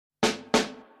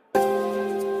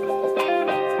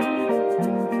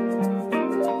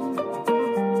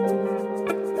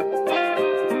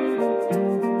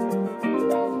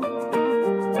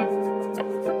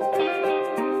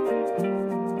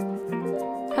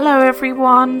Hello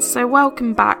everyone, so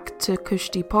welcome back to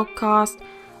Kushti Podcast,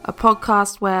 a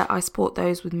podcast where I support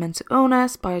those with mental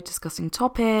illness by discussing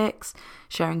topics,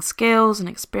 sharing skills and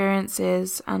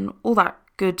experiences and all that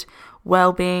good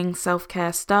well-being,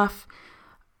 self-care stuff.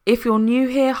 If you're new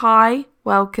here, hi,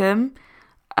 welcome.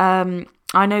 I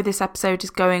know this episode is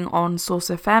going on Source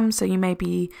FM, so you may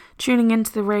be tuning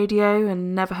into the radio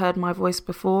and never heard my voice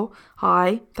before.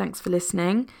 Hi, thanks for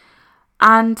listening.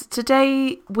 And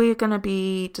today we're going to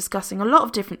be discussing a lot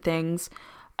of different things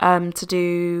to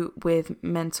do with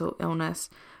mental illness.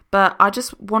 But I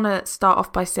just want to start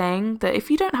off by saying that if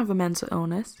you don't have a mental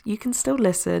illness, you can still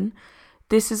listen.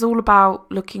 This is all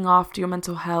about looking after your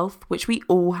mental health, which we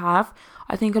all have.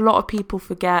 I think a lot of people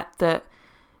forget that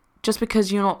just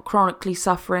because you're not chronically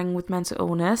suffering with mental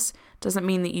illness doesn't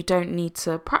mean that you don't need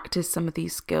to practice some of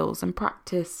these skills and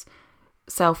practice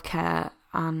self-care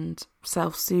and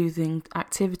self-soothing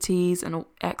activities and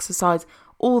exercise,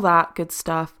 all that good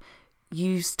stuff.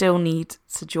 You still need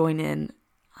to join in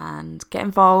and get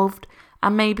involved.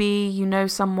 And maybe you know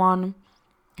someone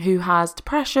who has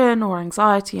depression or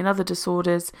anxiety and other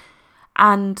disorders,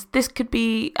 and this could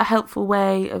be a helpful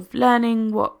way of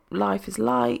learning what life is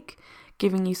like,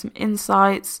 giving you some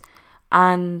insights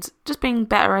and just being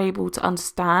better able to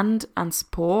understand and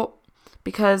support,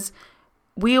 because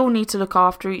we all need to look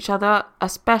after each other,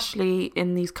 especially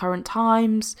in these current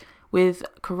times with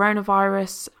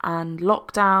coronavirus and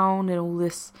lockdown and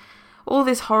all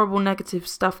this horrible negative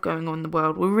stuff going on in the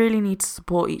world. We really need to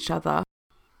support each other.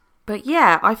 But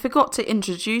yeah, I forgot to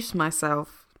introduce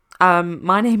myself.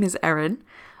 My name is Erin,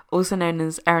 also known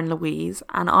as Erin Louise,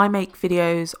 and I make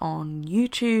videos on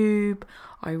YouTube,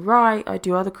 I write, I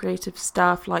do other creative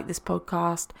stuff like this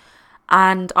podcast,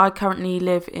 and I currently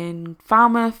live in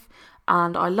Falmouth,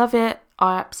 and I love it.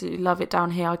 I absolutely love it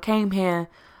down here. I came here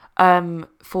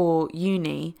for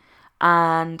uni,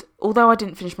 and although I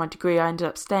didn't finish my degree, I ended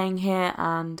up staying here,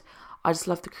 and I just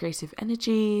love the creative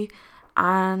energy,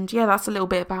 and yeah, that's a little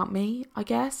bit about me, I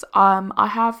guess. I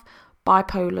have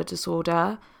bipolar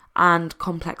disorder and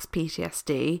complex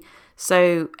PTSD,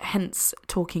 so hence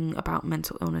talking about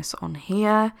mental illness on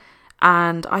here.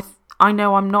 And I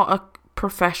know I'm not a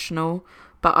professional,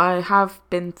 but I have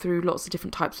been through lots of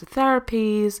different types of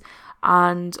therapies,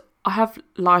 and I have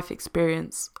life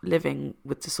experience living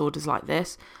with disorders like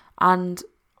this, and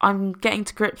I'm getting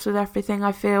to grips with everything.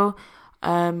 I feel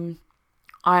I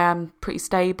am pretty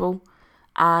stable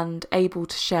and able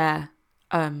to share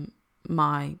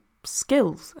my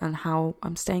skills and how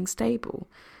I'm staying stable.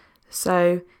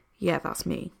 So yeah, that's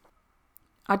me.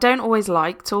 I don't always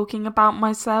like talking about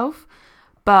myself,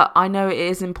 but I know it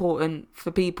is important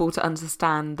for people to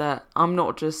understand that I'm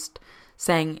not just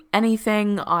saying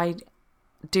anything. I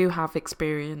do have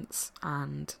experience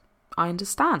and I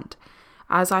understand,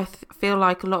 as I feel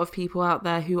like a lot of people out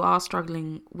there who are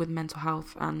struggling with mental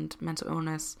health and mental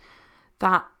illness,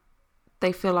 that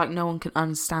they feel like no one can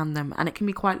understand them, and it can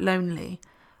be quite lonely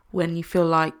when you feel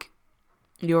like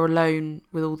you're alone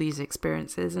with all these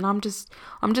experiences. And I'm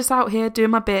just out here doing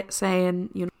my bit,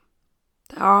 saying, you know,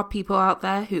 there are people out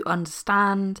there who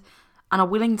understand and are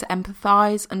willing to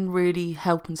empathise and really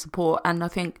help and support. And I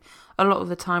think a lot of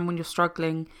the time when you're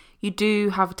struggling, you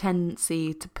do have a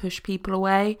tendency to push people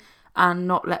away and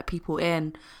not let people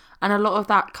in. And a lot of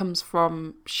that comes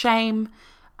from shame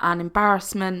and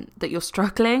embarrassment that you're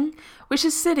struggling, which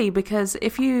is silly, because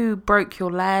if you broke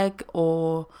your leg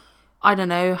or, I don't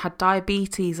know, had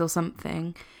diabetes or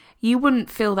something, you wouldn't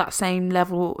feel that same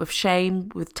level of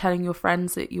shame with telling your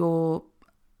friends that you're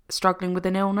struggling with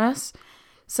an illness.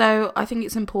 So I think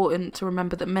it's important to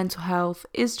remember that mental health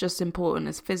is just important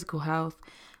as physical health,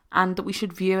 and that we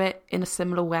should view it in a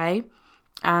similar way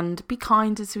and be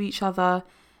kinder to each other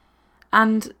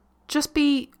and just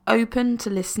be open to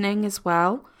listening as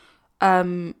well,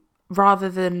 rather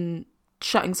than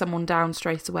shutting someone down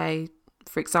straight away.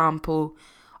 For example,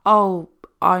 oh,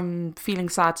 I'm feeling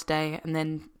sad today, and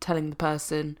then telling the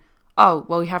person, oh,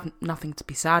 well, you have nothing to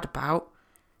be sad about.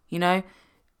 You know,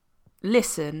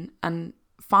 listen and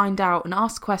find out and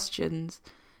ask questions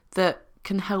that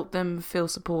can help them feel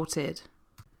supported.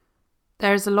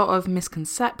 There's a lot of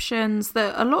misconceptions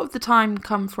that a lot of the time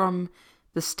come from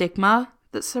the stigma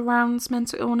that surrounds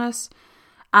mental illness,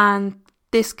 and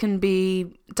this can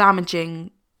be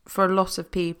damaging for a lot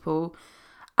of people.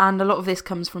 And a lot of this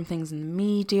comes from things in the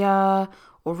media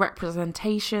or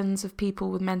representations of people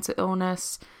with mental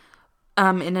illness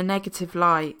in a negative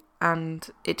light. And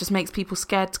it just makes people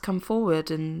scared to come forward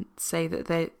and say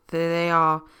that they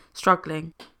are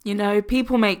struggling. You know,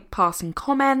 people make passing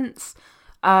comments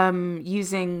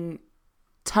using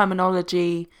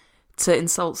terminology to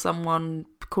insult someone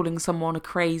calling someone a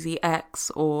crazy ex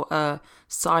or a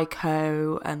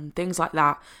psycho and things like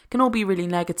that can all be really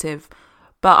negative.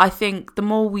 But I think the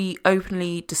more we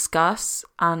openly discuss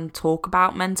and talk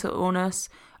about mental illness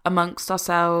amongst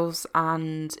ourselves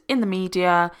and in the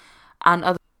media and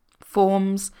other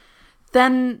forms,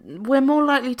 then we're more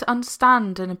likely to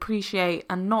understand and appreciate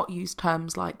and not use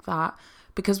terms like that,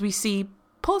 because we see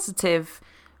positive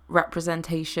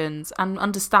representations and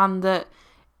understand that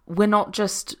we're not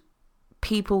just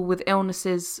people with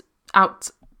illnesses out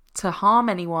to harm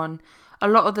anyone. A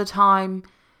lot of the time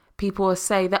people will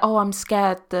say that, oh, I'm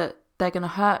scared that they're going to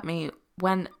hurt me,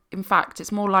 when in fact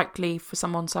it's more likely for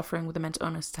someone suffering with a mental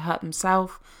illness to hurt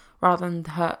themselves rather than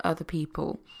hurt other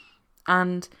people.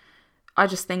 And I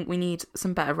just think we need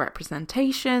some better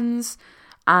representations,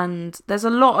 and there's a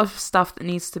lot of stuff that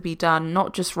needs to be done,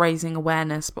 not just raising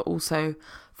awareness but also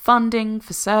funding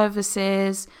for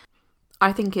services.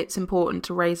 I think it's important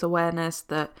to raise awareness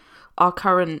that our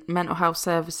current mental health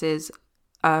services,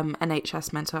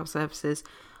 NHS mental health services,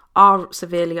 are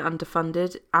severely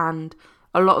underfunded, and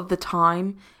a lot of the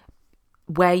time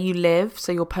where you live,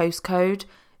 so your postcode,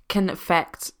 can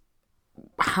affect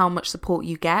how much support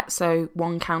you get. So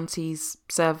one county's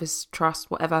service trust,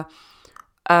 whatever,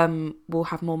 will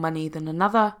have more money than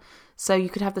another. So you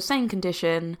could have the same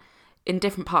condition in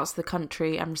different parts of the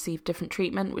country and receive different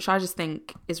treatment, which I just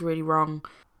think is really wrong.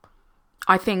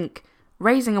 I think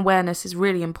raising awareness is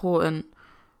really important,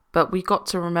 but we got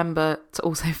to remember to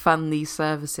also fund these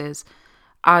services,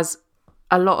 as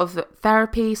a lot of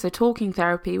therapy, so talking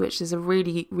therapy, which is a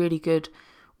really, really good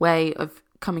way of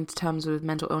coming to terms with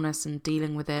mental illness and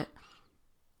dealing with it,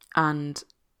 and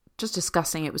just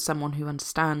discussing it with someone who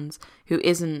understands, who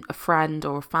isn't a friend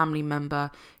or a family member,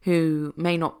 who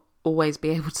may not always be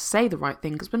able to say the right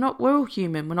thing, because we're all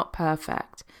human, we're not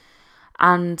perfect.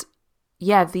 And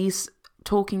yeah, these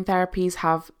talking therapies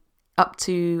have up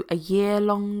to a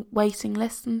year-long waiting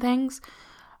list and things.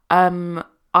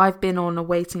 I've been on a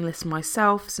waiting list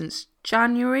myself since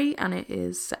January, and it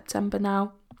is September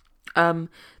now.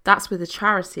 That's with a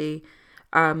charity,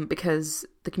 because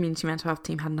the community mental health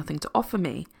team had nothing to offer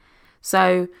me.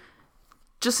 So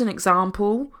just an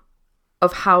example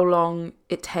of how long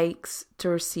it takes to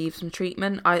receive some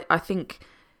treatment. I think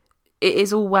it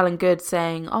is all well and good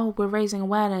saying, oh, we're raising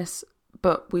awareness,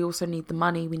 but we also need the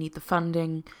money, we need the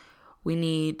funding, we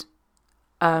need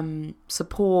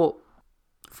support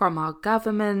from our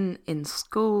government, in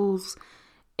schools,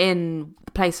 in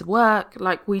the place of work.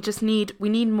 Like, we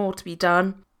need more to be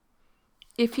done.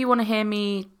 If you want to hear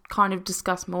me kind of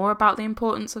discuss more about the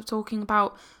importance of talking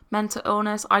about mental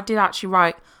illness, I did actually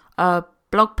write a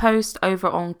blog post over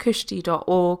on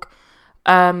kushti.org,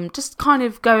 just kind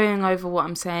of going over what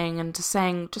I'm saying and just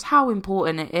saying just how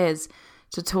important it is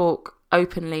to talk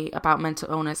openly about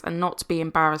mental illness and not to be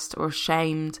embarrassed or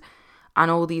ashamed and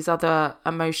all these other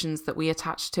emotions that we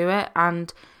attach to it.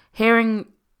 And hearing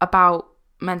about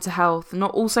mental health,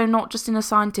 not just in a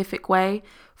scientific way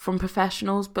from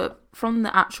professionals, but from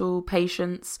the actual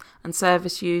patients and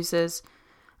service users.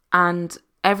 And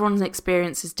everyone's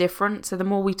experience is different, so the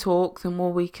more we talk, the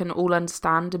more we can all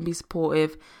understand and be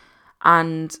supportive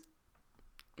and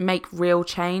make real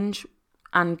change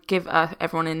and give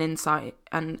everyone an insight.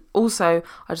 And also,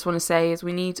 I just want to say is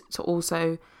we need to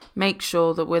also make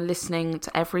sure that we're listening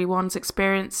to everyone's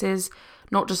experiences,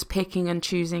 not just picking and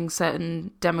choosing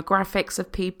certain demographics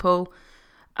of people.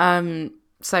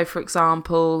 So, for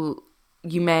example,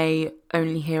 you may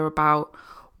only hear about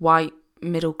white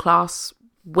middle-class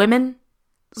women's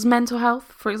mental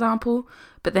health, for example,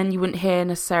 but then you wouldn't hear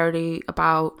necessarily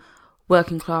about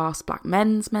working-class black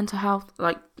men's mental health.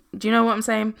 Like, do you know what I'm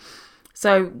saying?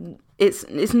 So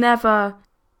it's never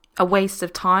a waste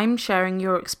of time sharing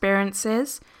your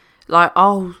experiences. Like,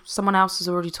 oh, someone else has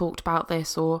already talked about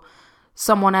this, or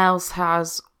someone else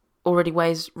has already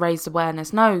raised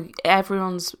awareness. No,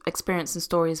 everyone's experience and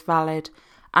story is valid,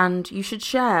 and you should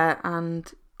share. And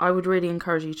I would really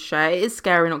encourage you to share. It is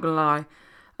scary, not gonna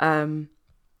lie,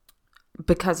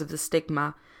 because of the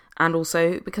stigma, and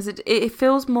also because it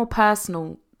feels more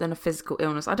personal than a physical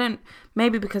illness.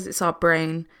 Maybe because it's our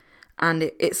brain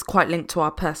and it's quite linked to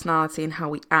our personality and how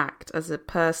we act as a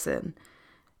person.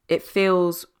 It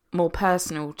feels more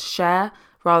personal to share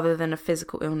rather than a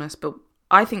physical illness, but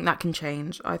I think that can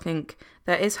change. I think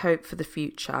there is hope for the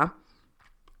future.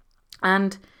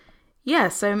 And yeah,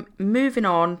 so moving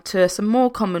on to some more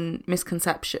common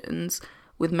misconceptions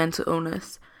with mental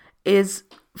illness is,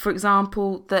 for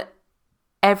example, that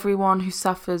everyone who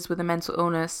suffers with a mental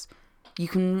illness, you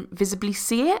can visibly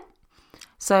see it.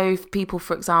 So if people,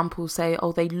 for example, say,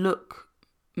 oh, they look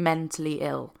mentally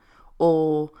ill,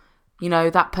 or, you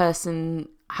know, that person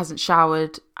hasn't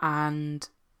showered and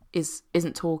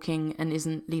isn't talking and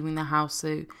isn't leaving the house.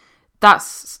 So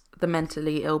that's the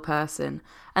mentally ill person.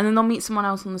 And then they'll meet someone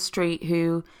else on the street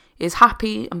who is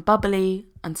happy and bubbly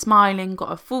and smiling,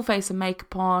 got a full face of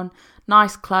makeup on,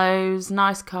 nice clothes,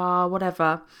 nice car,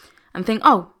 whatever, and think,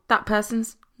 oh, that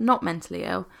person's not mentally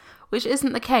ill, which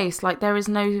isn't the case. Like, there is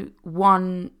no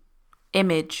one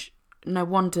image, no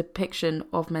one depiction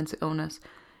of mental illness.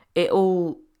 It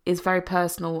all is very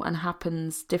personal and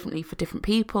happens differently for different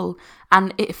people,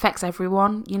 and it affects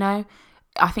everyone, you know.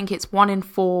 I think it's 1 in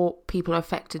 4 people are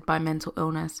affected by mental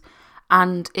illness,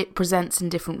 and it presents in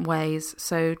different ways.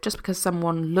 So just because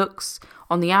someone looks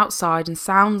on the outside and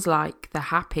sounds like they're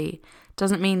happy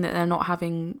doesn't mean that they're not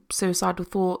having suicidal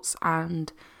thoughts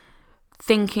and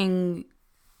thinking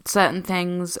certain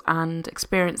things and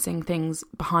experiencing things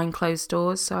behind closed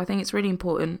doors. So I think it's really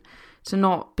important to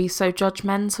not be so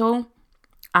judgmental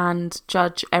and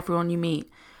judge everyone you meet.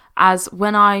 As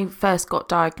when I first got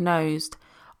diagnosed,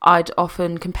 I'd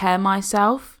often compare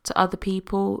myself to other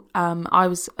people. I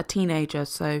was a teenager,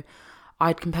 so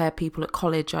I'd compare people at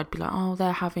college. I'd be like, oh,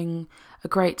 they're having a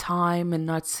great time. And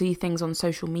I'd see things on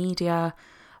social media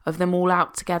of them all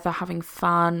out together having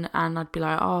fun. And I'd be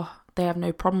like, oh, they have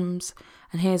no problems.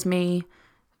 And here's me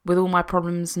with all my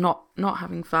problems, not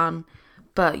having fun.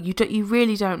 But you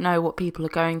really don't know what people are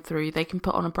going through. They can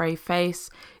put on a brave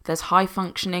face. There's high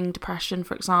functioning depression,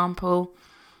 for example,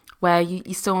 where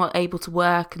you're still not able to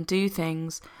work and do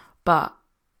things, but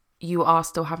you are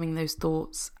still having those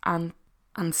thoughts and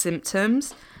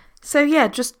symptoms. So yeah,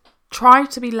 just try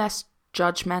to be less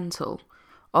judgmental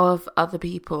of other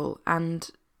people and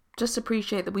just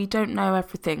appreciate that we don't know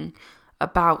everything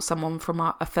about someone from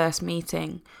a first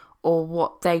meeting or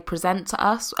what they present to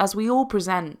us, as we all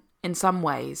present in some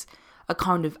ways a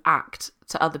kind of act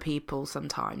to other people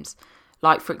sometimes.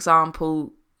 Like, for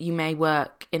example, you may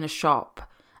work in a shop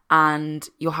and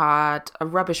you had a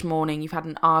rubbish morning, you've had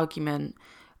an argument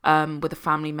with a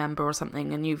family member or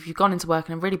something, and you've gone into work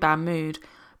in a really bad mood,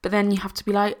 but then you have to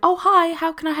be like, oh, hi,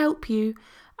 how can I help you?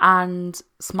 And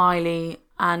smiley,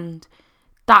 and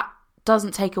that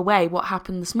doesn't take away what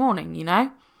happened this morning, you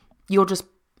know? You're just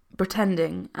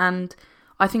pretending, and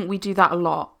I think we do that a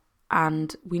lot,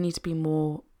 and we need to be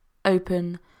more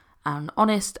open and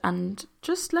honest and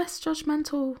just less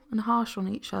judgmental and harsh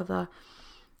on each other.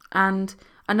 And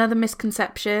another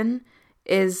misconception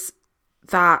is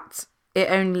that it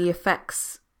only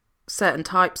affects certain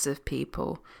types of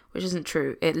people, which isn't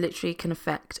true. It literally can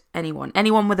affect anyone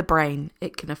with a brain.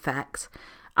 It can affect.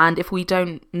 And if we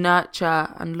don't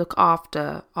nurture and look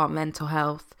after our mental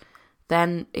health,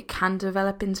 then it can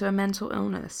develop into a mental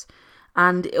illness.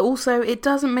 And it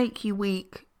doesn't make you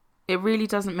weak. It really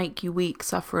doesn't make you weak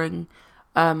suffering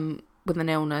with an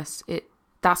illness.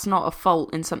 That's not a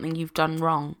fault in something you've done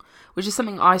wrong, which is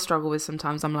something I struggle with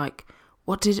sometimes. I'm like,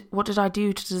 what did I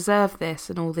do to deserve this?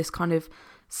 And all this kind of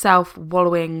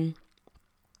self-wallowing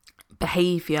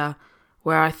behaviour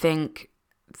where I think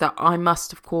that I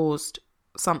must have caused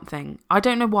something. I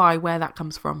don't know where that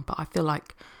comes from, but I feel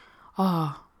like,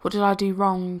 what did I do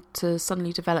wrong to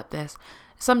suddenly develop this?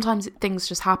 Sometimes things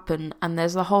just happen, and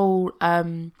there's the whole,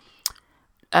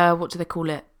 what do they call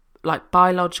it? Like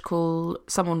biological,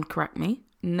 someone correct me,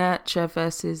 nurture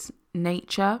versus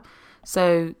nature.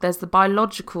 So there's the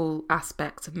biological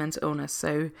aspect of mental illness.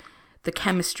 So the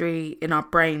chemistry in our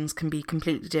brains can be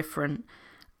completely different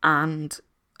and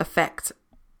affect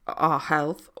our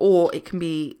health, or it can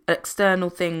be external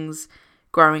things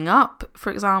growing up,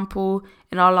 for example,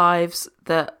 in our lives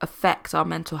that affect our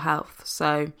mental health.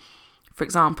 So, for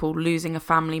example, losing a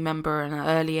family member at an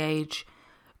early age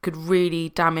could really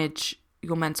damage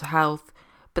your mental health.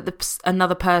 But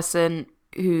another person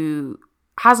who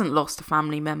hasn't lost a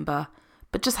family member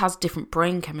but just has different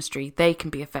brain chemistry, they can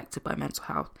be affected by mental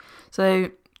health.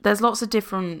 So there's lots of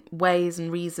different ways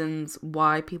and reasons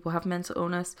why people have mental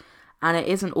illness, and it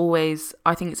isn't always,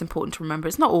 I think it's important to remember,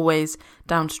 it's not always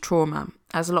down to trauma,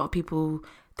 as a lot of people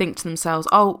think to themselves,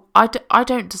 oh, I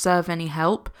don't deserve any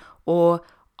help, or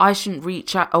I shouldn't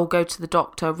reach out or go to the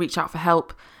doctor, reach out for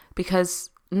help, because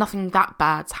nothing that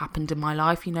bad's happened in my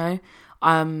life, you know.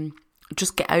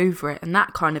 Just get over it, and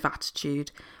that kind of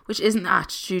attitude, which isn't the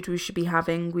attitude we should be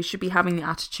having. We should be having the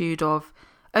attitude of,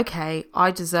 okay,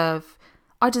 I deserve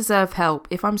help.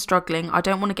 If I'm struggling, I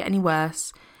don't want to get any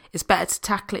worse. It's better to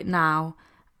tackle it now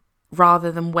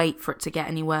rather than wait for it to get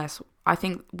any worse. I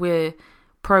think we're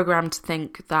programmed to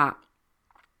think that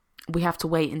we have to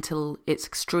wait until it's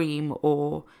extreme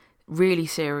or really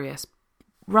serious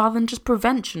rather than just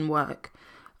prevention work.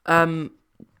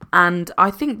 And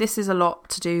I think this is a lot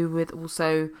to do with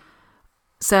also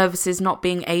services not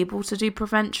being able to do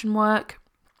prevention work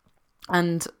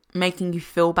and making you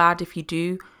feel bad if you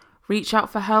do reach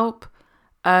out for help.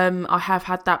 I have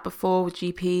had that before with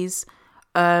GPs,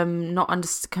 not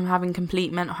having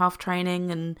complete mental health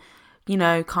training and,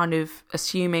 kind of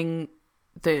assuming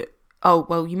that, oh,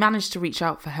 well, you managed to reach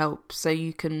out for help, so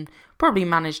you can probably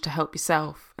manage to help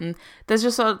yourself. And there's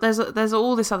just there's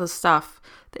all this other stuff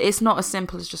that it's not as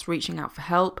simple as just reaching out for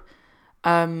help.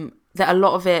 That a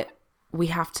lot of it we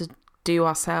have to do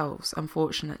ourselves,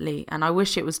 unfortunately, and I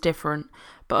wish it was different,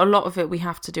 but a lot of it we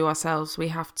have to do ourselves. We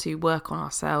have to work on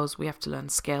ourselves, we have to learn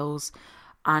skills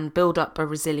and build up a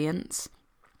resilience,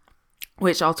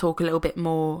 which I'll talk a little bit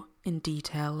more in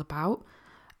detail about.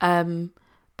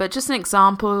 But just an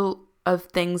example of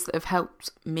things that have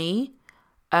helped me,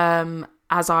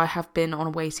 as I have been on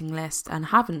a waiting list and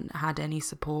haven't had any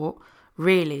support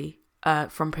really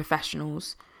from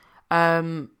professionals.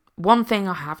 One thing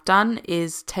I have done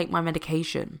is take my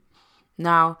medication.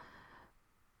 Now,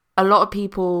 a lot of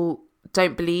people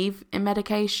don't believe in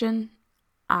medication,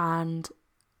 and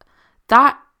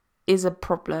that is a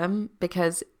problem,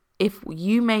 because if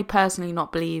you may personally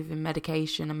not believe in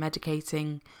medication and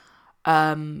medicating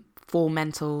for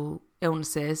mental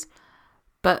illnesses,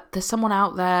 but there's someone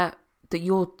out there that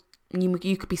you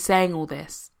could be saying all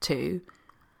this to.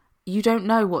 You don't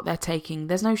know what they're taking.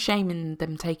 There's no shame in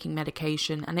them taking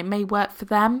medication, and it may work for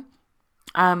them.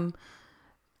 And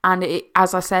it,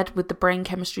 as I said, with the brain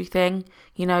chemistry thing,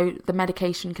 the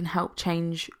medication can help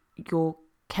change your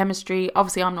chemistry.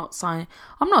 Obviously, I'm not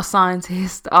a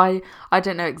scientist. I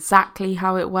don't know exactly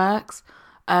how it works.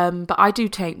 But I do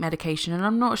take medication, and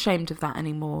I'm not ashamed of that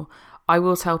anymore. I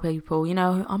will tell people,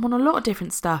 I'm on a lot of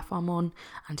different stuff. I'm on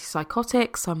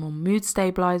antipsychotics, I'm on mood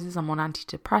stabilizers, I'm on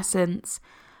antidepressants,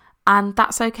 and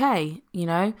that's okay.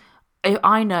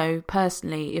 I know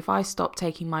personally, if I stop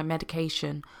taking my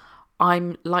medication,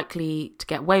 I'm likely to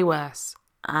get way worse.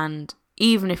 And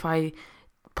even if I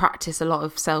practice a lot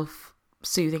of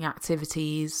self-soothing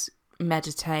activities,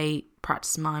 meditate,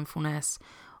 practice mindfulness,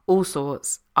 all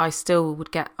sorts, I still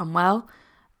would get unwell.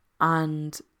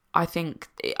 And I think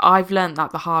I've learned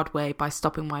that the hard way by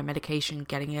stopping my medication,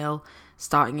 getting ill,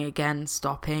 starting again,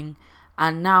 stopping.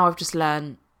 And now I've just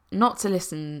learned not to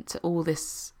listen to all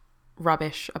this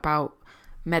rubbish about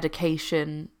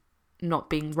medication not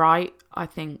being right. I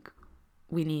think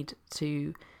we need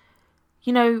to,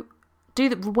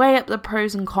 weigh up the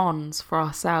pros and cons for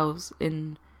ourselves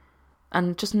and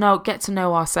just get to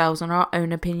know ourselves and our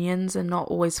own opinions, and not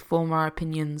always form our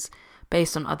opinions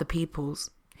based on other people's,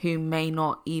 who may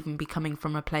not even be coming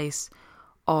from a place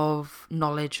of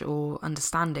knowledge or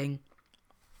understanding.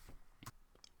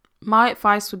 My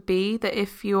advice would be that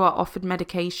if you are offered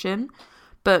medication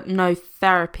but no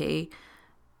therapy,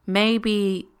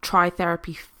 maybe try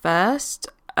therapy first.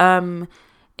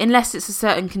 Unless it's a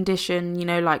certain condition,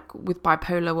 like with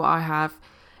bipolar, what I have,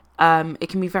 it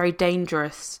can be very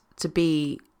dangerous to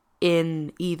be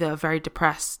in either a very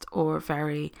depressed or a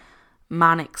very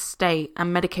manic state,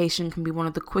 and medication can be one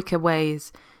of the quicker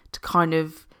ways to kind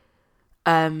of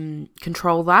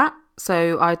control that.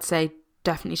 So I'd say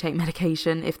definitely take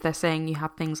medication if they're saying you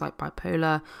have things like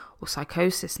bipolar or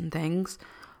psychosis and things.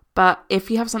 But if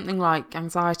you have something like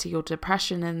anxiety or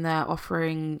depression and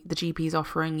the GP's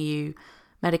offering you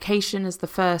medication as the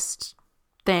first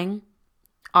thing,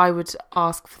 I would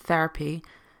ask for therapy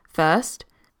first.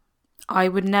 I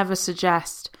would never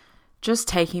suggest just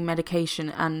taking medication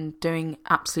and doing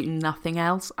absolutely nothing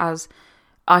else, as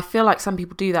I feel like some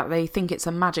people do that. They think it's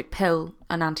a magic pill,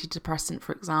 an antidepressant,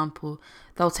 for example.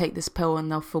 They'll take this pill and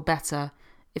they'll feel better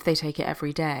if they take it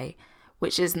every day,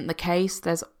 which isn't the case.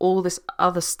 There's all this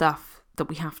other stuff that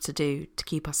we have to do to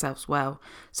keep ourselves well.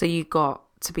 So you've got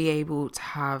to be able to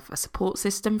have a support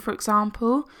system, for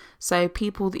example. So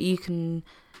people that you can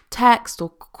text or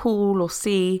call or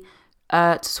see,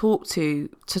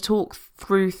 to talk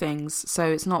through things, so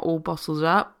it's not all bottled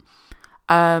up.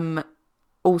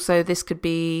 Also, this could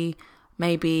be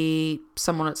maybe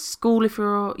someone at school if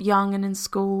you're young and in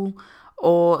school,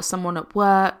 or someone at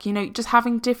work, just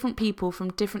having different people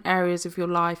from different areas of your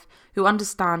life who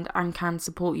understand and can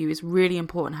support you is really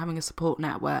important, having a support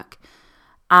network.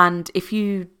 And if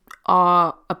you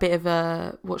are a bit of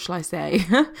a,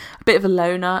 a bit of a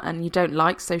loner and you don't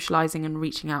like socializing and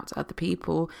reaching out to other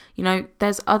people,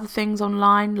 there's other things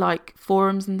online like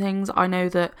forums and things. I know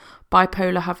that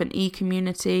Bipolar have an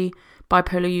e-community,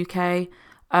 Bipolar UK,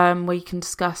 where you can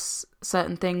discuss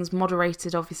certain things,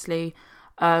 moderated obviously,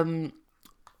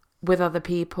 with other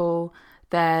people.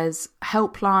 There's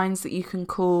helplines that you can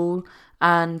call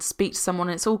and speak to someone.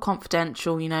 It's all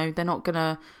confidential, they're not going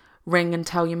to ring and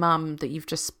tell your mum that you've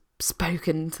just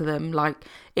spoken to them. Like,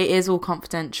 it is all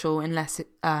confidential unless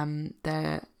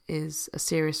there is a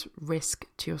serious risk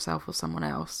to yourself or someone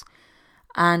else.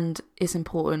 And it's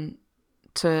important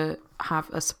to have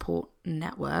a support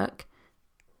network.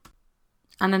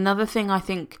 And another thing I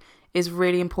think is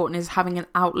really important is having an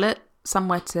outlet,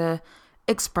 somewhere to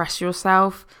express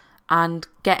yourself and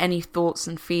get any thoughts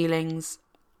and feelings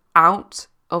out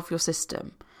of your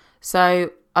system.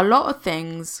 So a lot of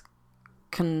things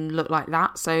can look like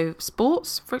that. So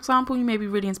sports, for example, you may be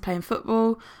really into playing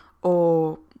football,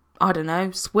 or I don't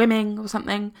know, swimming or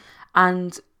something,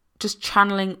 and just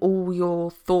channeling all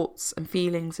your thoughts and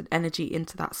feelings and energy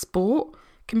into that sport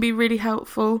can be really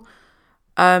helpful.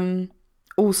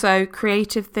 Also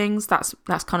creative things, that's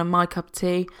kind of my cup of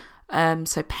tea.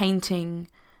 So painting,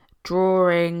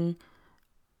 drawing,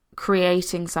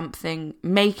 creating something,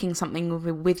 making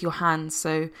something with your hands.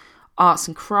 So arts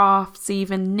and crafts,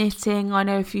 even knitting. I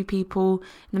know a few people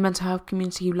in the mental health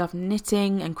community who love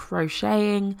knitting and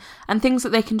crocheting and things that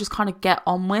they can just kind of get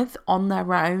on with on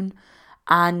their own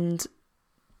and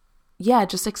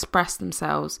just express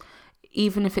themselves.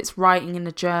 Even if it's writing in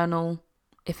a journal,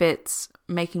 if it's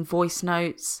making voice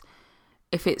notes,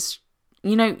 if it's, do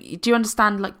you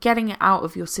understand, like, getting it out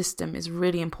of your system is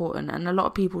really important. And a lot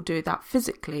of people do that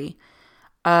physically,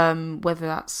 whether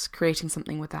that's creating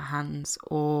something with their hands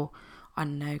or, I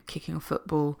don't know, kicking a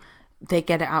football. They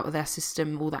get it out of their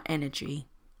system, all that energy,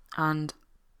 and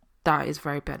that is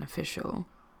very beneficial.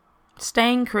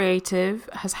 Staying creative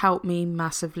has helped me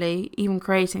massively. Even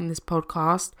creating this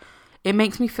podcast, it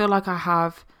makes me feel like I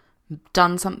have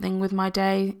done something with my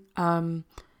day.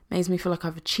 Makes me feel like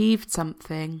I've achieved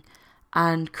something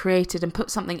and created and put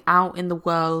something out in the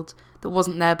world that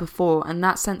wasn't there before. And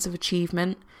that sense of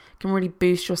achievement can really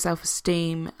boost your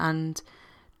self-esteem and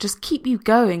just keep you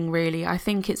going, really. I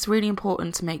think it's really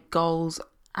important to make goals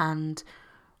and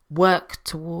work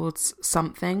towards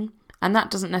something. And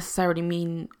that doesn't necessarily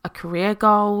mean a career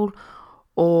goal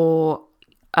or,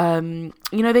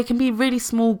 they can be really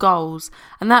small goals.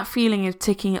 And that feeling of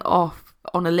ticking it off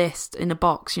on a list in a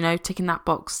box, ticking that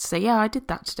box to say, yeah, I did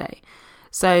that today.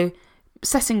 So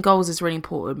setting goals is really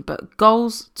important, but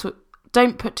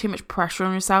don't put too much pressure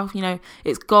on yourself.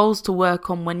 It's goals to work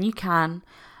on when you can,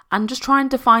 and just try and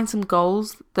define some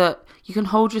goals that you can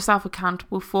hold yourself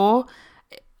accountable for,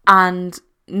 and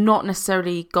not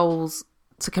necessarily goals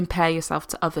to compare yourself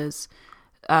to others.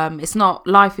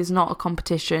 Life is not a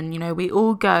competition. We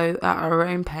all go at our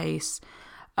own pace,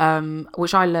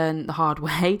 which I learned the hard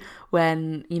way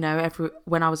when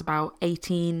I was about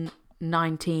 18,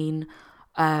 19.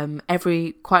 Quite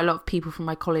a lot of people from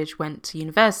my college went to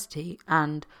university,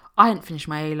 and I hadn't finished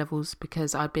my A-levels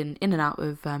because I'd been in and out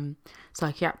of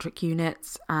psychiatric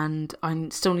units, and I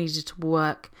still needed to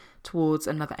work towards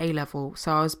another A-level.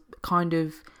 So I was kind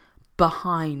of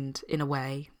behind in a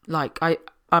way. Like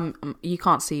I'm you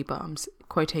can't see, but I'm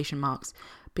quotation marks,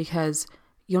 because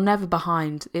you're never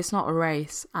behind. It's not a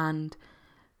race, and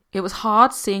it was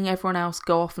hard seeing everyone else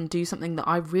go off and do something that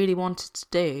I really wanted to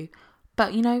do.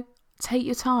 But take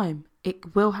your time.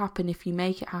 It will happen if you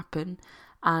make it happen.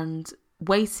 And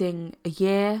waiting a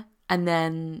year and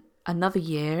then another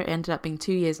year, it ended up being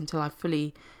 2 years until I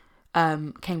fully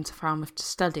came to Falmouth to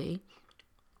study,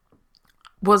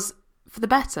 was for the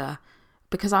better,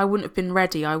 because I wouldn't have been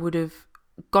ready. I would have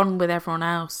gone with everyone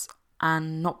else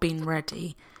and not been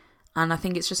ready. And I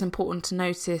think it's just important to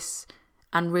notice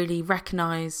and really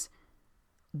recognise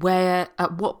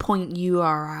at what point you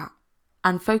are at,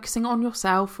 and focusing on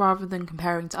yourself rather than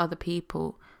comparing to other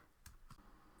people.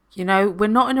 We're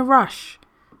not in a rush.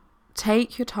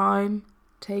 Take your time,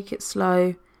 take it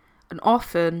slow, and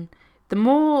often the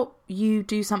more you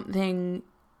do something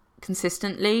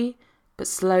consistently but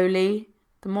slowly,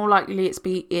 the more likely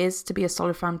it is to be a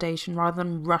solid foundation, rather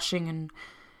than rushing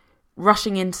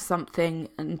into something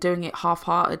and doing it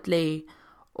half-heartedly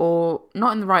or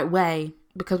not in the right way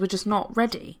because we're just not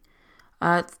ready.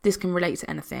 This can relate to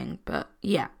anything, but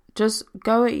yeah, just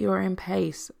go at your own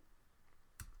pace.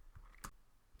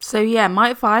 So yeah, my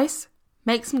advice,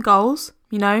 make some goals,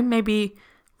 maybe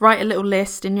write a little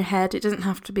list in your head. It doesn't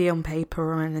have to be on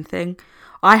paper or anything.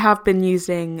 I have been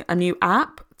using a new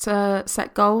app to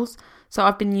set goals. So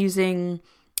I've been using,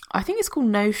 I think it's called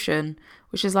Notion,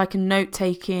 which is like a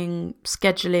note-taking,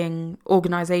 scheduling,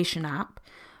 organisation app.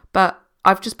 But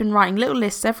I've just been writing little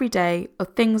lists every day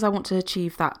of things I want to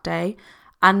achieve that day.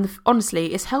 And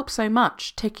honestly, it's helped so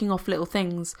much, ticking off little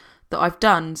things that I've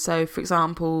done. So, for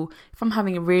example, if I'm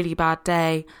having a really bad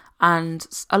day, and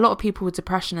a lot of people with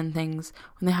depression and things,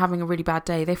 when they're having a really bad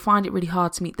day, they find it really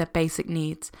hard to meet their basic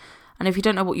needs. And if you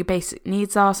don't know what your basic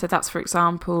needs are, so that's, for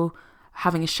example,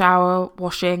 having a shower,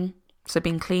 washing, so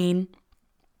being clean,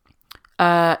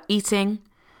 eating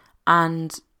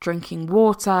and drinking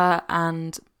water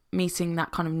and meeting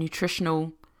that kind of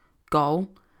nutritional goal.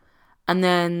 And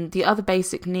then the other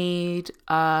basic need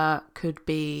could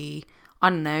be, I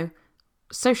don't know,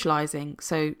 socializing.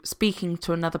 So speaking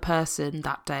to another person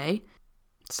that day.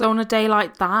 So on a day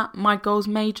like that, my goals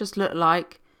may just look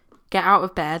like get out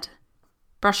of bed,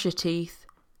 brush your teeth,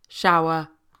 shower,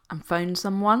 and phone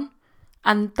someone.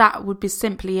 And that would be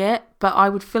simply it. But I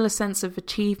would feel a sense of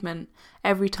achievement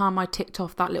every time I ticked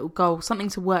off that little goal, something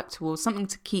to work towards, something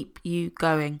to keep you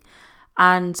going.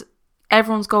 And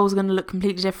everyone's goals are going to look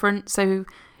completely different. So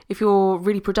if you're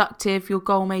really productive, your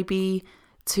goal may be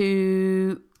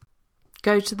to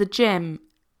go to the gym,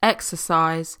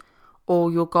 exercise,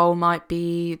 or your goal might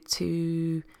be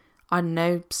to, I don't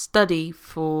know, study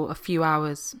for a few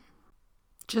hours.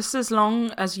 Just as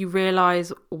long as you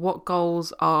realise what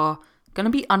goals are going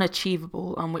to be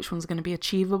unachievable and which one's going to be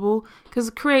achievable, because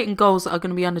creating goals that are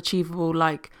going to be unachievable,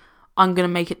 like I'm going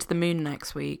to make it to the moon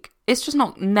next week, it's just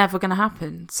never going to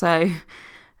happen. So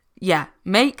yeah,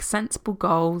 make sensible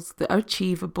goals that are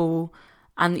achievable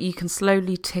and that you can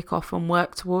slowly tick off and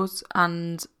work towards.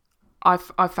 And I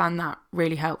found that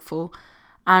really helpful.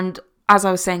 And as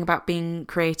I was saying about being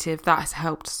creative, that has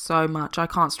helped so much. I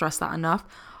can't stress that enough.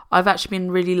 I've actually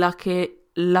been really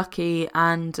lucky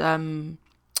and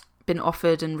been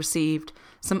offered and received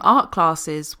some art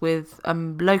classes with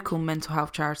local mental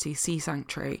health charity, Sea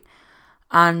Sanctuary.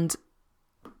 And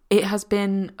it has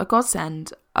been a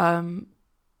godsend.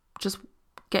 Just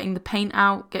getting the paint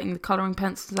out, getting the colouring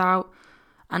pencils out,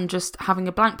 and just having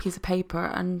a blank piece of paper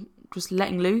and just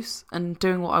letting loose and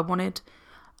doing what I wanted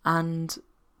and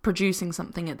producing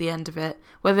something at the end of it.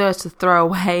 Whether it's to throw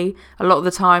away, a lot of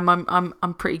the time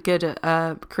I'm pretty good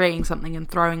at creating something and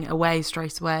throwing it away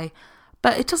straight away.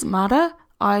 But it doesn't matter.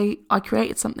 I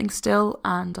created something still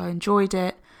and I enjoyed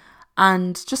it.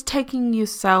 And just taking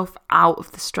yourself out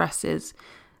of the stresses.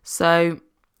 So,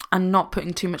 and not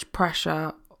putting too much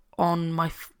pressure on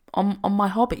my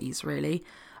hobbies, really.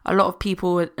 A lot of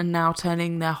people are now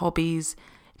turning their hobbies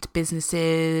into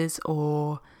businesses,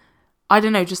 or I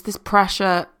don't know, just this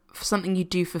pressure for something you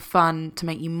do for fun to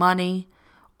make you money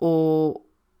or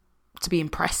to be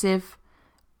impressive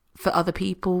for other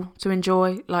people to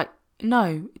enjoy. Like,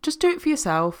 no, just do it for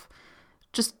yourself.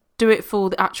 Just do it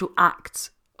for the actual act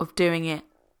of doing it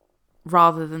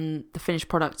rather than the finished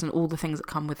product and all the things that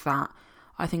come with that.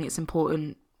 I think it's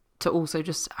important to also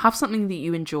just have something that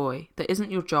you enjoy, that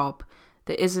isn't your job,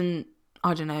 that isn't,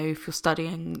 I don't know, if you're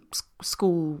studying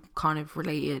school kind of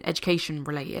related, education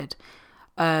related,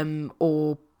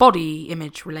 or body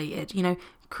image related, you know,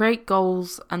 create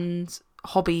goals and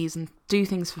hobbies and do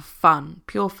things for fun,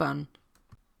 pure fun.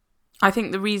 I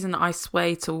think the reason I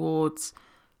sway towards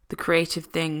the creative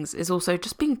things is also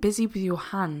just being busy with your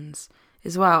hands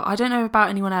as well. I don't know about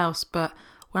anyone else, but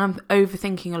when I'm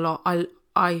overthinking a lot,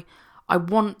 I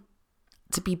want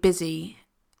to be busy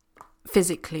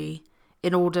physically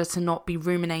in order to not be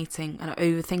ruminating and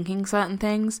overthinking certain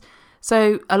things.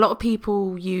 So a lot of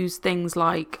people use things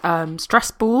like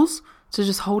stress balls to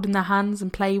just hold in their hands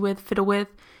and play with, fiddle with.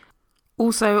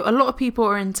 Also, a lot of people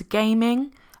are into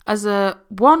gaming as a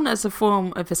form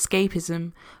of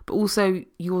escapism, but also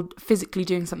you're physically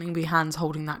doing something with your hands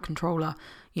holding that controller.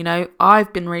 You know,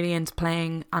 I've been really into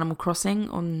playing Animal Crossing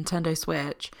on Nintendo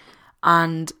Switch,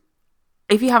 and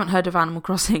if you haven't heard of Animal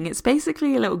Crossing, it's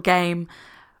basically a little game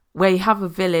where you have a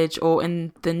village, or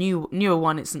in the newer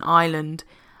one, it's an island,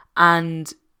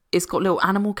 and it's got little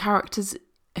animal characters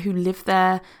who live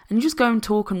there, and you just go and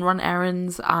talk and run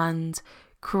errands and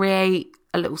create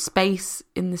a little space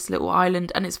in this little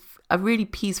island, and it's a really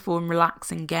peaceful and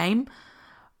relaxing game.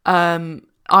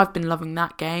 I've been loving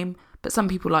that game, but some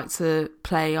people like to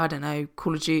play, I don't know,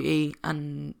 Call of Duty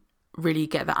and really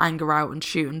get the anger out and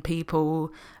shooting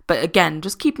people. But again,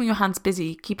 just keeping your hands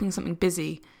busy, keeping something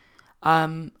busy.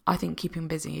 I think keeping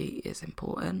busy is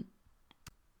important.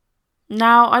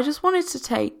 Now, I just wanted to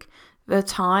take the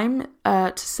time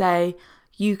to say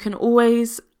you can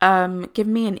always give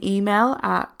me an email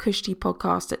at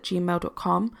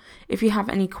kushtypodcast@gmail.com if you have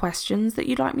any questions that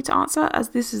you'd like me to answer, as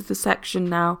this is the section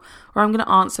now where I'm going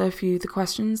to answer a few of the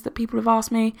questions that people have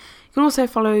asked me. You can also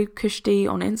follow Kushty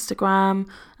on Instagram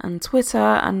and Twitter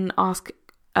and ask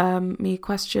me a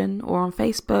question, or on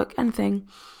Facebook, anything.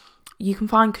 You can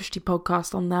find Kushty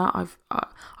Podcast on there. I've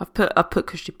put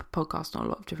Kushty Podcast on a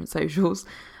lot of different socials,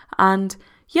 and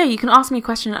yeah, you can ask me a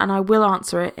question and I will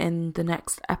answer it in the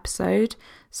next episode.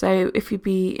 So if you'd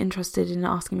be interested in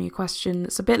asking me a question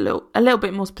that's a little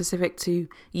bit more specific to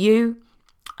you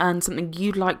and something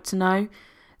you'd like to know,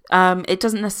 It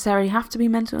doesn't necessarily have to be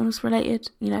mental illness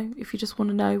related. If you just want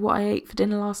to know what I ate for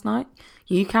dinner last night,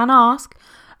 you can ask.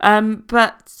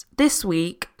 But this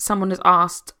week, someone has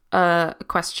asked a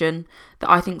question that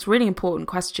I think is a really important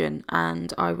question,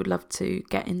 and I would love to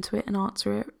get into it and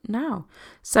answer it now.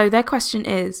 So their question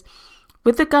is,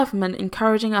 with the government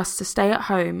encouraging us to stay at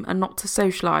home and not to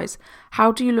socialise,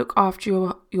 how do you look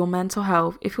after your mental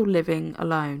health if you're living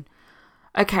alone?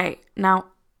 Okay, now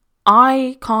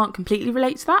I can't completely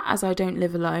relate to that as I don't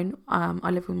live alone.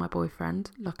 I live with my boyfriend,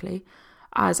 luckily,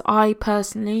 as I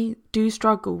personally do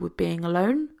struggle with being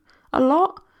alone a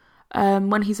lot.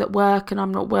 When he's at work and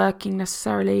I'm not working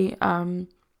necessarily,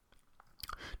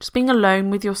 just being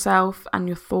alone with yourself and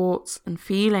your thoughts and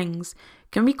feelings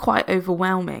can be quite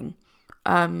overwhelming.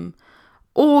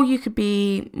 Or you could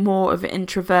be more of an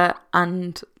introvert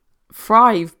and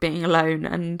thrive being alone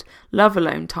and love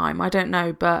alone time. I don't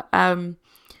know, but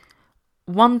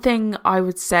one thing I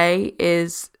would say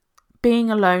is being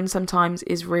alone sometimes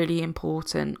is really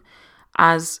important,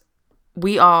 as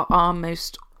we are our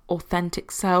most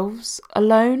authentic selves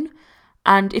alone.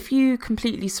 And if you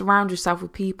completely surround yourself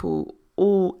with people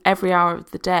every hour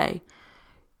of the day,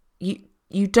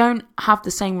 you don't have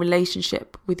the same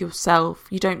relationship with yourself.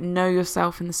 You don't know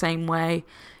yourself in the same way.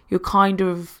 You're kind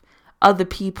of other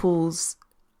people's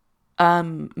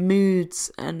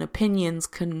moods and opinions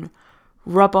can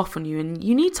rub off on you, and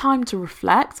you need time to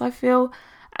reflect. I feel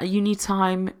you need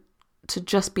time to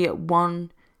just be at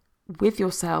one with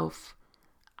yourself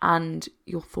and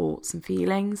your thoughts and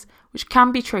feelings, which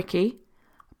can be tricky,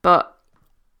 but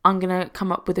I'm going to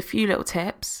come up with a few little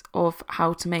tips of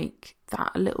how to make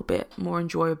that a little bit more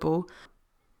enjoyable.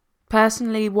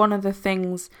 Personally, one of the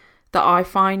things that I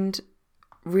find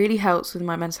really helps with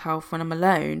my mental health when I'm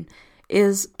alone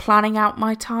is planning out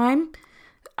my time.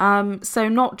 So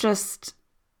not just,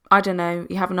 I don't know,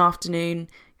 you have an afternoon,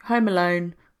 you're home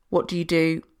alone, what do you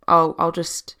do? I'll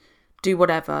just do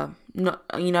whatever.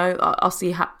 I'll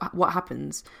see what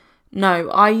happens. No,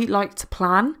 I like to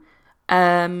plan.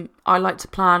 I like to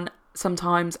plan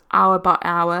sometimes hour by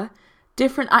hour,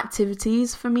 different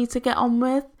activities for me to get on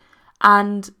with,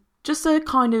 and just a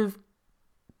kind of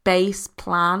base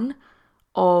plan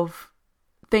of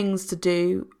things to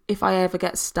do if I ever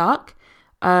get stuck,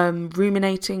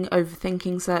 ruminating,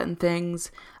 overthinking certain things,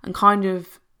 and kind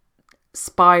of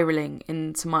spiraling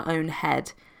into my own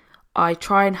head. I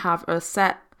try and have a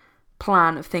set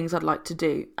plan of things I'd like to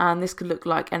do, and this could look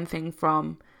like anything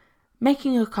from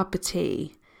making a cup of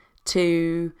tea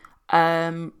to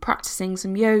practicing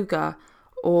some yoga,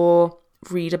 or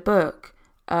read a book,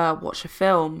 watch a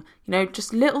film,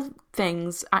 just little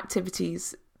things,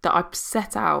 activities that I've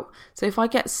set out. So if I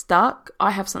get stuck,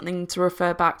 I have something to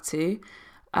refer back to.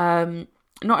 Not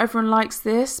everyone likes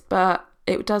this, but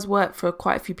it does work for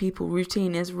quite a few people.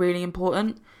 Routine is really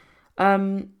important,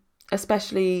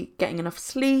 especially getting enough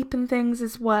sleep and things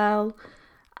as well.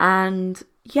 And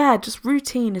yeah, just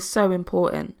routine is so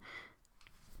important.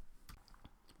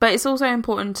 But it's also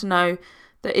important to know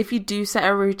that if you do set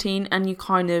a routine and you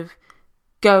kind of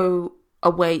go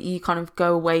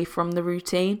away from the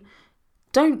routine,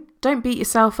 don't beat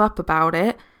yourself up about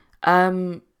it.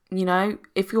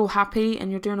 If you're happy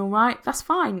and you're doing all right, that's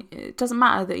fine. It doesn't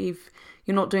matter that you're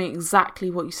not doing exactly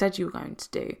what you said you were going to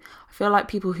do. I feel like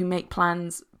people who make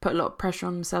plans put a lot of pressure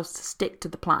on themselves to stick to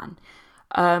the plan,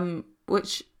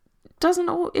 which doesn't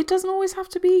always have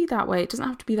to be that way. It doesn't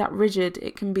have to be that rigid.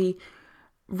 It can be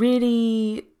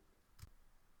really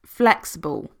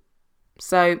flexible.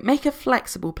 So make a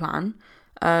flexible plan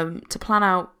to plan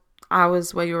out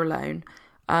hours where you're alone.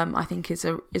 I think is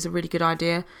a really good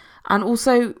idea. And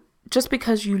also, just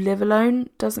because you live alone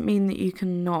doesn't mean that you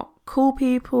can not call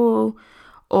people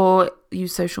or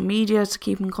use social media to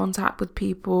keep in contact with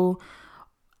people.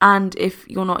 And if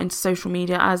you're not into social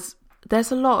media, as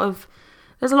there's a lot of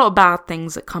bad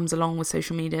things that comes along with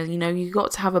social media. You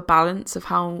got to have a balance of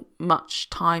how much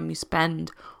time you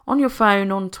spend on your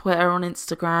phone, on Twitter, on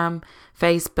Instagram,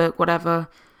 Facebook, whatever.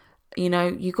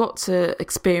 You got to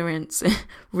experience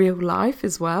real life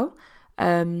as well.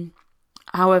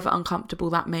 However uncomfortable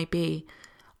that may be.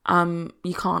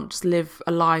 You can't just live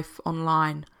a life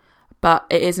online. But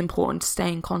it is important to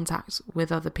stay in contact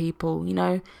with other people,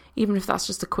 even if that's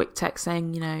just a quick text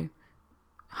saying,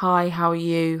 hi, how are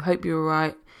you? Hope you're all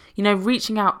right.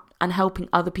 Reaching out and helping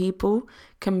other people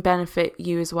can benefit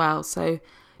you as well. So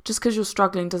just because you're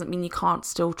struggling doesn't mean you can't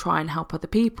still try and help other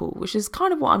people, which is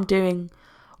kind of what I'm doing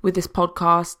with this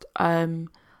podcast. A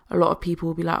lot of people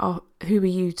will be like, oh, who are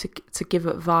you to give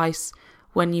advice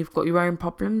when you've got your own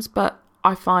problems? But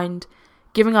I find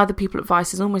giving other people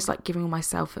advice is almost like giving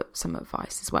myself some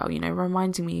advice as well,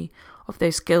 reminding me of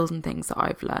those skills and things that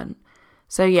I've learned.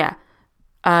 So yeah,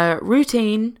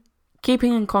 routine,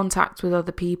 keeping in contact with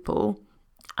other people.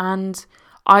 And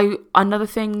another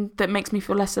thing that makes me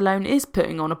feel less alone is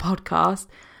putting on a podcast,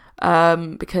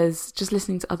 because just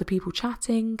listening to other people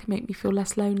chatting can make me feel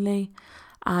less lonely.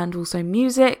 And also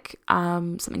music,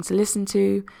 something to listen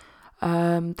to.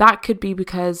 That could be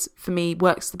because for me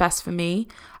works the best for me,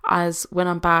 as when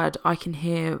I'm bad I can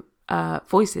hear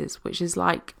voices, which is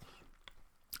like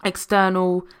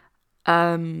external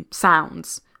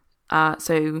sounds.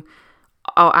 So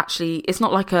it's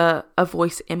not like a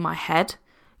voice in my head,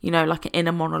 like an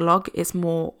inner monologue. It's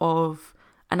more of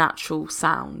an actual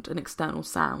sound, an external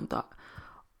sound that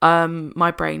my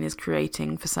brain is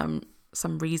creating for some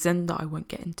reason that I won't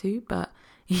get into. But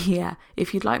yeah,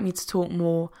 if you'd like me to talk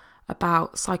more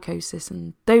about psychosis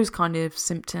and those kind of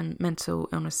mental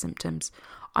illness symptoms,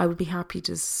 I would be happy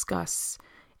to discuss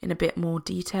in a bit more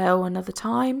detail another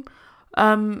time.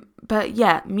 But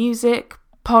yeah, music,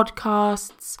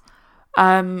 podcasts,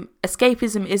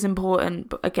 escapism is important,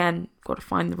 but again, got to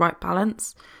find the right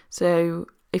balance. So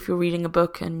if you're reading a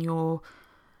book and you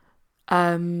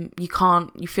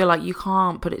feel like you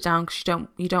can't put it down because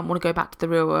you don't want to go back to the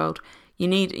real world, you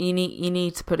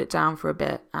need to put it down for a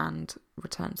bit and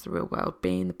return to the real world,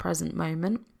 be in the present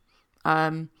moment.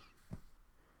 But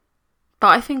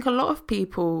I think a lot of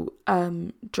people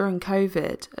during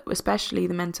COVID, especially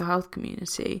the mental health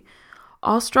community,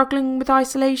 are struggling with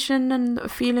isolation and a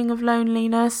feeling of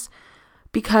loneliness,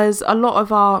 because a lot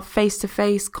of our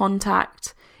face-to-face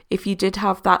contact, if you did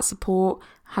have that support,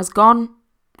 has gone,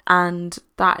 and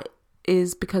that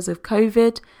is because of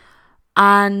COVID.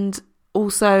 And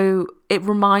also it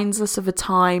reminds us of a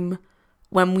time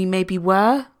when we maybe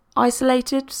were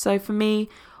isolated. So for me,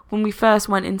 when we first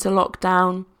went into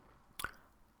lockdown,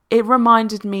 it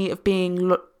reminded me of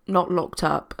being not locked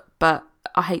up, but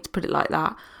I hate to put it like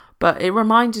that, but it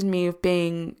reminded me of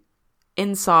being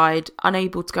inside,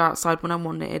 unable to go outside when I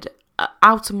wanted,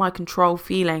 out of my control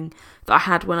feeling that I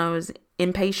had when I was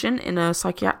inpatient in a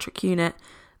psychiatric unit.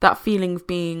 That feeling of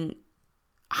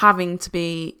having to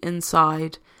be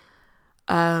inside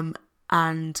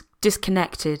and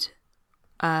disconnected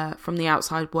from the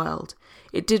outside world.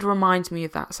 It did remind me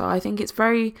of that. So I think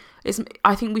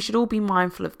I think we should all be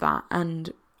mindful of that.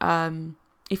 And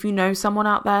if you know someone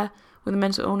out there with a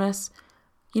mental illness,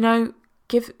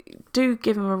 give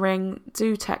them a ring,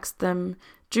 do text them,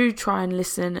 do try and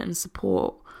listen and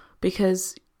support,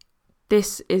 because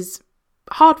this is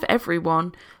hard for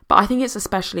everyone, but I think it's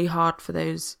especially hard for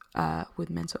those with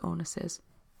mental illnesses.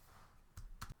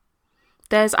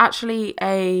 There's actually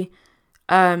a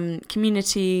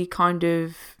community kind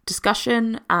of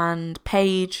discussion and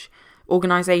page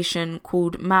organisation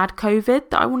called Mad COVID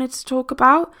that I wanted to talk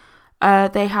about.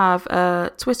 They have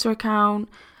a Twitter account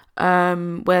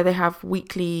where they have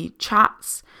weekly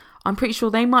chats. I'm pretty sure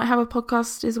they might have a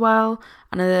podcast as well,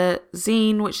 and a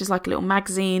zine, which is like a little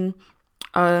magazine,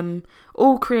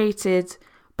 all created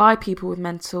by people with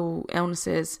mental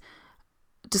illnesses,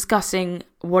 discussing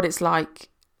what it's like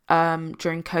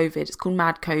during COVID. It's called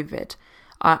Mad COVID.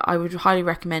 I would highly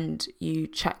recommend you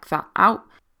check that out.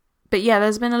 But yeah,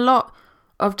 there's been a lot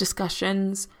of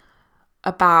discussions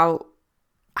about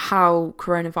how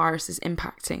coronavirus is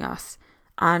impacting us,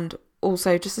 and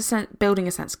also just building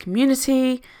a sense of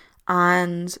community,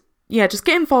 and yeah, just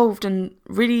get involved and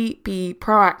really be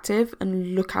proactive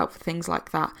and look out for things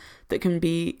like that can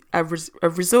be a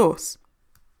resource.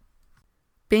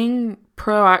 Being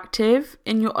proactive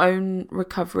in your own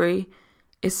recovery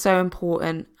is so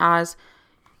important, as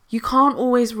you can't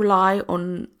always rely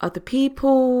on other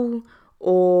people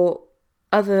or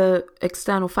other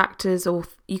external factors, or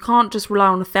you can't just rely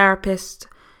on a therapist.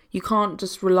 You can't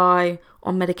just rely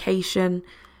on medication.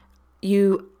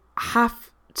 You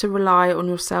have to rely on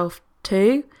yourself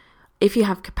too, if you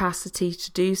have capacity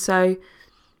to do so.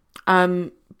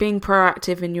 Being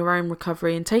proactive in your own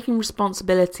recovery and taking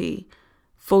responsibility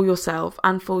for yourself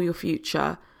and for your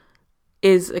future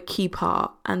is a key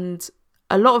part, and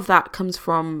a lot of that comes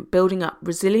from building up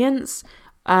resilience.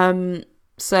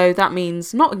 So that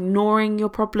means not ignoring your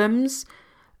problems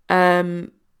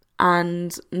and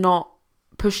not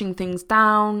pushing things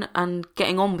down and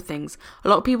getting on with things. A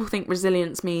lot of people think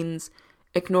resilience means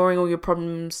ignoring all your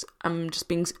problems and just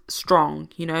being strong,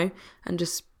 and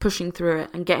just pushing through it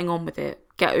and getting on with it,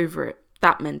 get over it,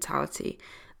 that mentality.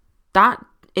 That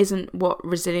isn't what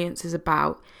resilience is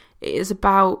about. It is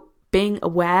about being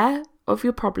aware of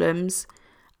your problems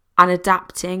and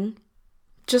adapting,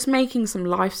 just making some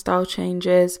lifestyle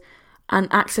changes and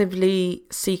actively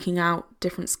seeking out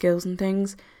different skills and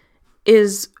things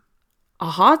is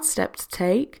a hard step to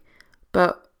take,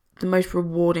 but the most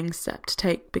rewarding step to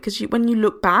take, because when you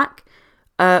look back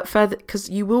further, because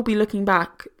you will be looking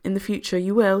back in the future,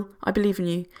 I believe in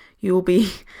you, you will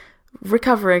be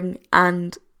recovering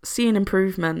and see an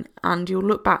improvement, and you'll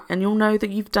look back and you'll know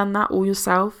that you've done that all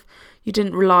yourself. You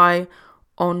didn't rely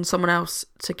on someone else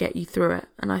to get you through it.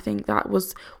 And I think that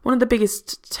was one of the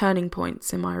biggest turning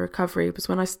points in my recovery, was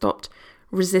when I stopped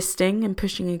resisting and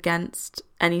pushing against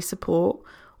any support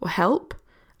or help,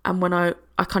 and when I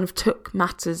kind of took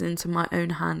matters into my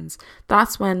own hands.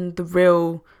 That's when the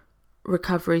real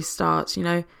recovery starts,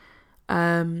 that's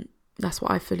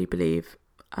what I fully believe.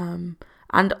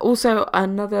 And also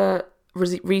another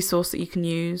resource that you can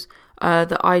use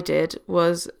that I did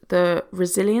was the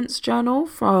Resilience Journal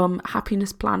from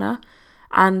Happiness Planner,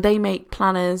 and they make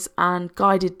planners and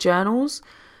guided journals,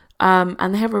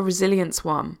 and they have a resilience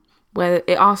one where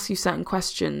it asks you certain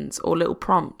questions or little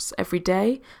prompts every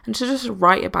day, and to just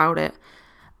write about it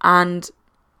and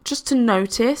just to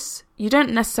notice. You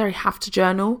don't necessarily have to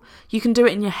journal. You can do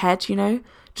it in your head,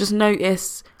 just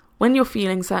notice when you're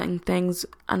feeling certain things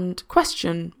and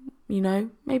question,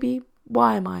 maybe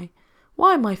why am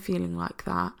I feeling like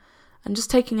that? And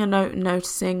just taking a note and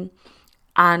noticing,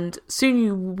 and soon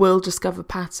you will discover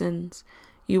patterns.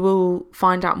 You will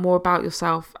find out more about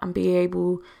yourself and be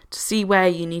able to see where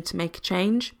you need to make a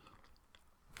change.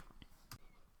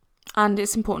 And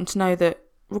it's important to know that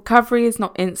recovery is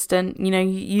not instant.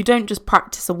 You don't just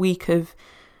practice a week of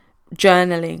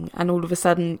journaling and all of a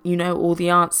sudden you know all the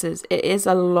answers. It is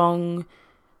a long,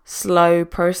 slow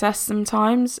process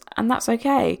sometimes, and that's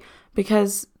okay,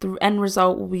 because the end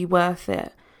result will be worth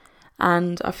it.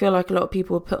 And I feel like a lot of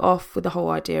people are put off with the whole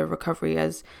idea of recovery,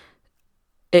 as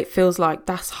it feels like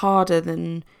that's harder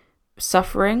than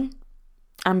suffering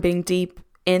and being deep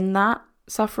in that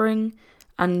suffering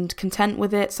and content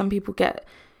with it. Some people get,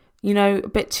 a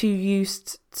bit too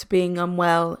used to being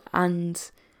unwell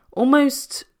and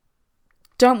almost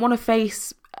don't want to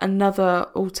face another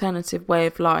alternative way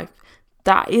of life.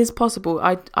 That is possible.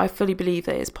 I fully believe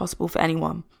that it's possible for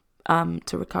anyone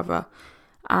to recover,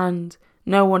 and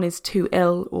no one is too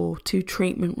ill or too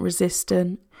treatment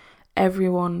resistant.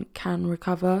 Everyone can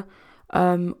recover.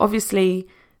 Obviously,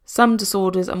 some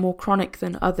disorders are more chronic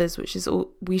than others, which is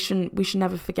all, we should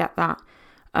never forget that.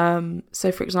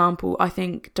 So, for example, I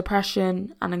think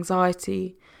depression and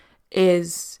anxiety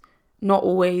is not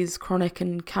always chronic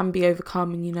and can be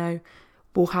overcome, and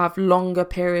will have longer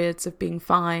periods of being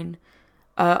fine.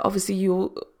 Obviously,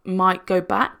 you might go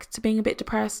back to being a bit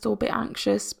depressed or a bit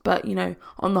anxious, but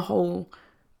on the whole,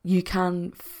 you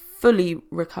can fully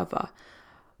recover.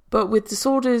 But with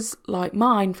disorders like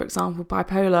mine, for example,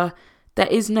 bipolar, there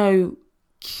is no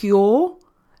cure,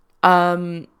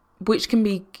 which can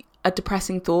be a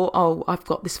depressing thought. Oh, I've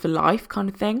got this for life kind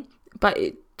of thing. But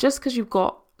just because you've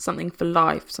got something for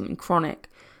life, something chronic,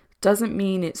 doesn't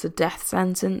mean it's a death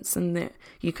sentence and that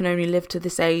you can only live to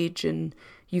this age and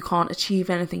you can't achieve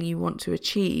anything you want to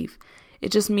achieve.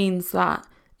 It just means that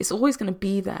it's always going to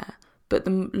be there. But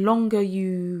the longer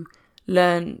you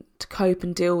learn to cope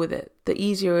and deal with it, the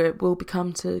easier it will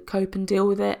become to cope and deal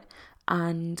with it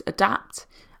and adapt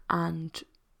and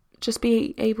just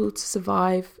be able to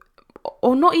survive,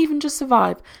 or not even just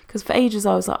survive, because for ages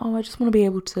I was like, I just want to be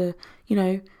able to,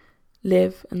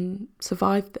 live and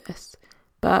survive this.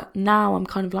 But now I'm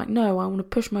kind of like, no, I want to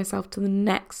push myself to the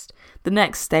next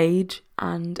stage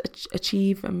and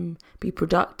achieve and be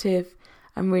productive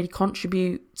and really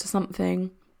contribute to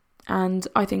something. And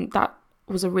I think that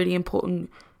was a really important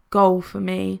goal for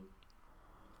me.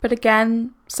 But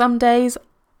again, some days,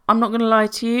 I'm not going to lie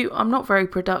to you, I'm not very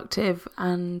productive,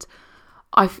 and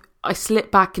I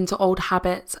slip back into old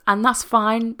habits, and that's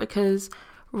fine, because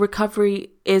recovery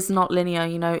is not linear.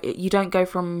 You don't go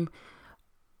from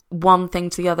one thing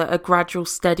to the other, a gradual,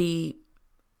 steady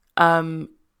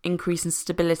increase in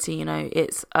stability.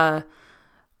 It's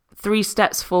 3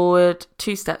 steps forward,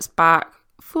 2 steps back,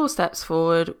 4 steps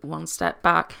forward, 1 step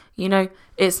back.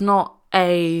 It's not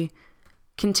a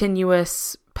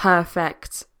continuous,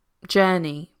 perfect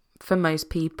journey for most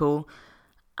people,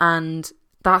 and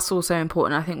that's also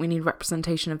important. I think we need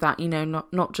representation of that,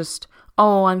 not just,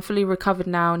 I'm fully recovered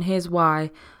now and here's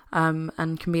why,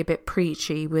 and can be a bit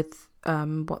preachy with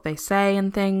what they say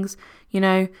and things.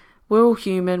 We're all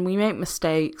human, we make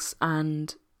mistakes,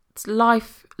 and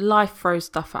life throws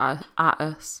stuff at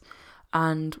us,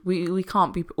 and we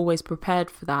can't be always prepared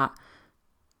for that.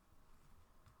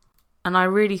 And I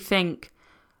really think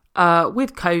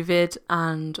with COVID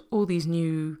and all these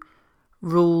new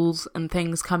rules and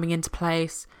things coming into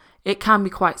place, it can be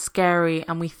quite scary,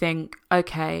 and we think,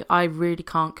 okay, I really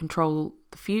can't control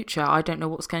the future. I don't know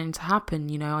what's going to happen.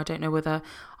 You know, I don't know whether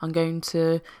I'm going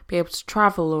to be able to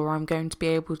travel, or I'm going to be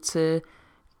able to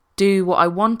do what I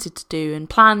wanted to do, and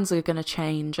plans are going to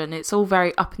change, and it's all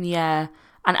very up in the air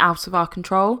and out of our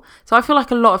control. So I feel like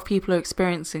a lot of people are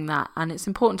experiencing that, and it's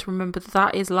important to remember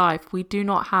that is life.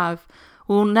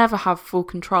 We'll never have full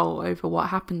control over what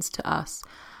happens to us,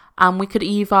 and we could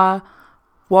either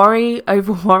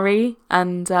over worry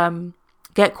and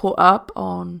get caught up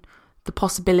on the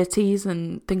possibilities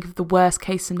and think of the worst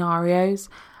case scenarios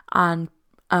and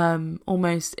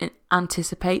almost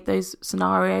anticipate those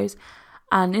scenarios.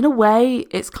 And in a way,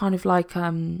 it's kind of like,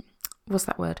 what's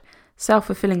that word?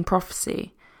 Self-fulfilling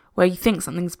prophecy, where you think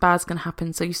something's bad's going to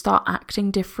happen, so you start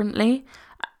acting differently.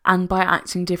 And by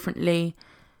acting differently,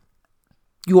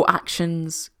 your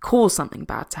actions cause something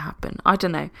bad to happen. I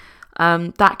don't know.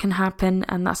 That can happen,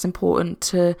 and that's important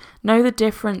to know the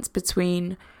difference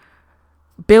between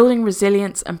building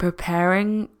resilience and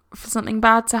preparing for something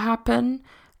bad to happen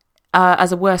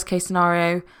as a worst case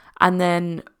scenario, and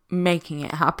then making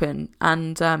it happen,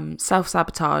 and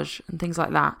self-sabotage and things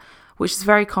like that, which is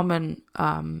very common.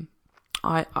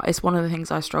 It's one of the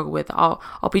things I struggle with.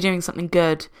 I'll be doing something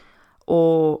good,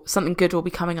 or something good will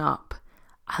be coming up,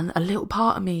 and a little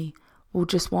part of me will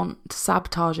just want to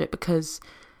sabotage it because,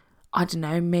 I don't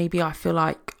know, maybe I feel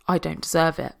like I don't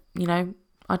deserve it. You know,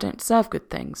 I don't deserve good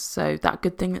things, so that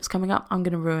good thing that's coming up, I'm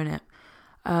going to ruin it.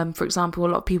 For example, a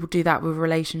lot of people do that with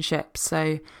relationships.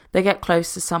 So they get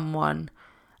close to someone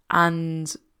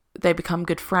and they become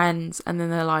good friends, and then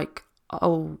they're like,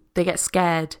 oh, they get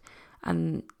scared,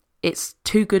 and it's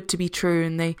too good to be true,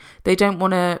 and they don't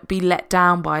want to be let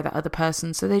down by that other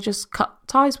person, so they just cut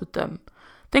ties with them.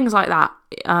 Things like that.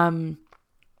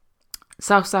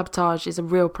 Self-sabotage is a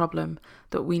real problem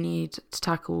that we need to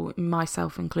tackle,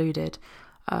 myself included.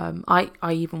 I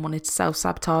even wanted to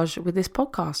self-sabotage with this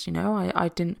podcast, you know. I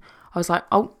was like,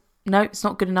 oh, no, it's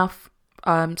not good enough,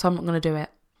 so I'm not going to do it,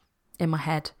 in my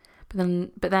head.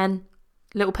 But then,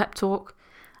 little pep talk,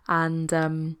 and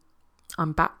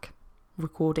I'm back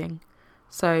recording.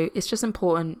 So it's just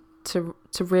important to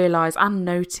realise and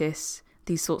notice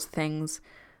these sorts of things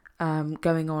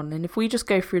going on. And if we just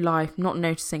go through life not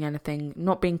noticing anything,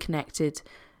 not being connected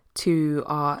to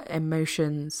our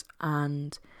emotions,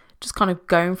 and just kind of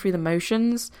going through the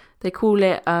motions, they call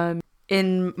it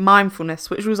in mindfulness,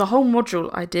 which was a whole module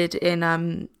I did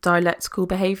in dialectical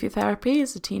behaviour therapy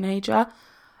as a teenager.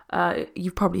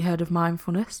 You've probably heard of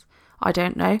mindfulness. I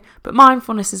don't know. But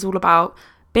mindfulness is all about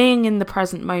being in the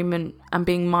present moment and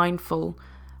being mindful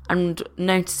and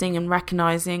noticing and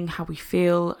recognising how we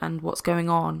feel and what's going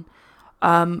on.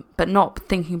 But not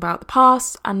thinking about the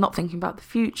past and not thinking about the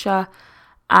future.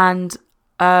 And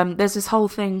there's this whole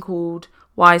thing called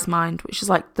wise mind, which is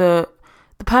like the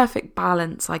perfect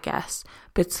balance, I guess,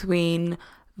 between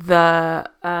the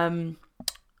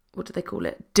what do they call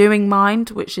it? Doing mind,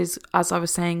 which is, as I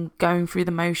was saying, going through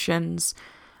the motions,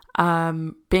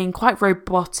 being quite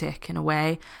robotic in a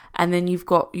way. And then you've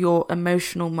got your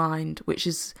emotional mind, which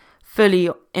is fully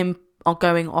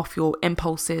going off your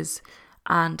impulses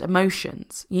and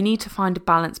emotions. You need to find a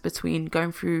balance between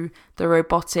going through the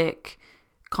robotic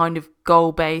kind of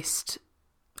goal-based,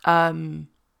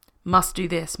 must do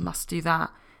this, must do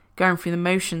that, going through the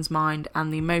motions mind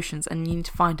and the emotions, and you need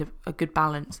to find a good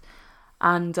balance.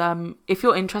 And if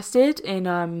you're interested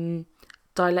in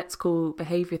dialectical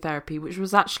behaviour therapy, which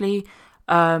was actually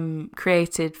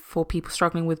created for people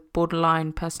struggling with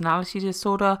borderline personality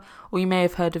disorder, or you may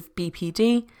have heard of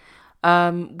BPD,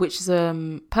 which is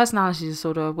a personality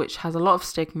disorder which has a lot of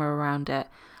stigma around it.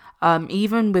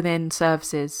 Even within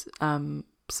services,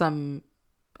 some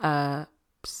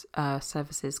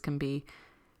services can be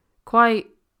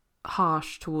quite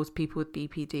harsh towards people with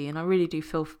BPD, and I really do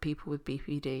feel for people with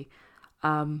BPD.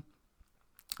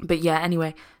 But yeah,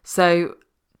 anyway, so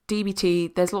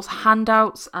DBT, there's lots of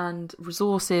handouts and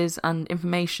resources and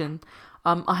information.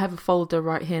 I have a folder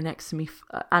right here next to me,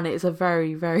 and it is a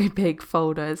very, very big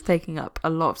folder. It's taking up a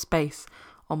lot of space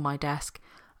on my desk.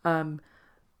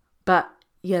 But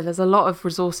yeah, there's a lot of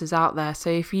resources out there. So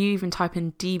if you even type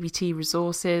in DBT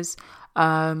resources,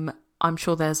 I'm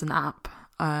sure there's an app.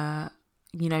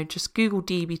 Just Google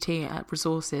DBT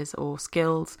resources or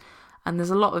skills, and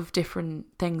there's a lot of different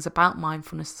things about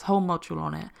mindfulness. There's a whole module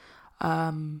on it.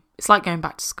 It's like going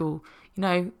back to school,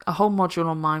 a whole module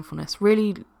on mindfulness.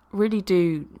 Really, really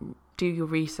do your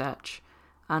research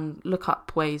and look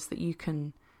up ways that you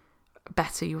can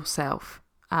better yourself,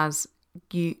 as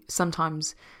you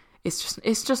sometimes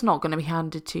it's just not going to be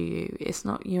handed to you.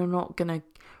 You're not going to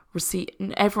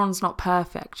everyone's not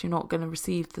perfect. You're not going to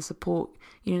receive the support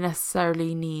you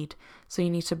necessarily need. So you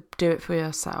need to do it for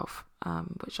yourself,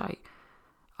 which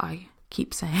I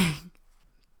keep saying,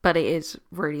 but it is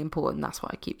really important. That's why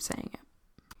I keep saying it.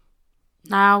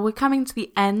 Now we're coming to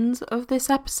the end of this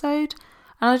episode,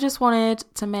 and I just wanted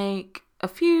to make a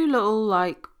few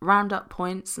little round up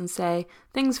points and say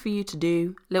things for you to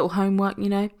do, little homework,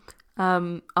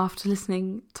 after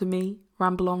listening to me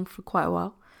ramble on for quite a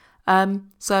while.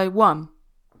 So 1,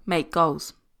 make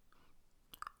goals.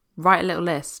 Write a little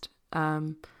list.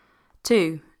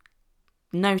 2,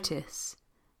 notice.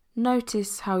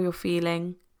 Notice how you're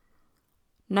feeling.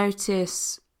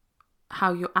 Notice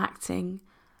how you're acting.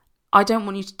 I don't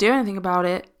want you to do anything about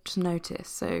it, just notice.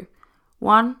 So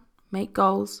 1, make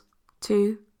goals.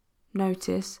 2,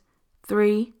 notice.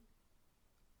 3,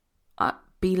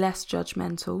 be less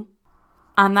judgmental.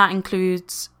 And that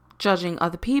includes judging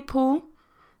other people.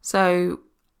 So,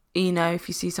 if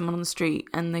you see someone on the street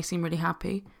and they seem really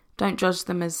happy, don't judge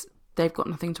them as they've got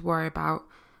nothing to worry about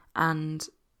and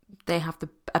they have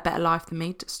a better life than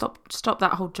me. Stop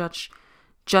that whole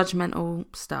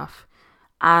judgmental stuff.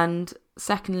 And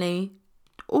secondly,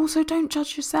 also don't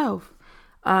judge yourself,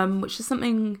 which is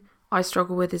something I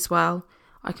struggle with as well.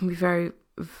 I can be very,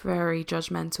 very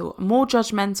judgmental, more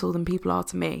judgmental than people are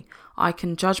to me. I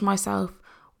can judge myself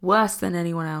worse than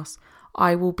anyone else.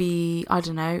 I will be,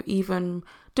 even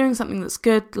doing something that's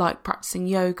good, like practicing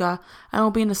yoga, and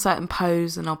I'll be in a certain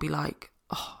pose and I'll be like,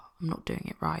 oh, I'm not doing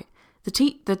it right.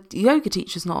 The yoga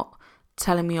teacher's not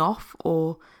telling me off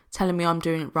or telling me I'm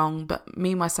doing it wrong, but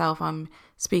me, myself, I'm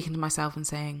speaking to myself and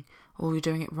saying, oh, you're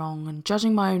doing it wrong, and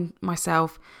judging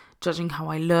myself, judging how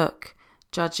I look,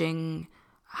 judging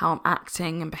how I'm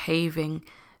acting and behaving.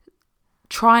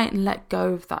 Try and let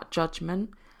go of that judgment,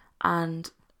 and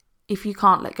if you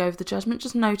can't let go of the judgment,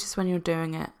 just notice when you're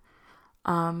doing it.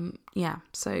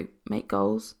 So make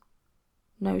goals,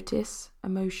 notice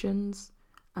emotions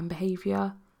and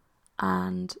behaviour,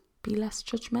 and be less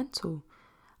judgmental.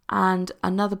 And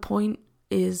another point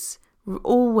is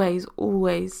always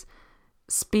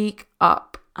speak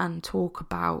up and talk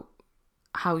about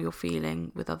how you're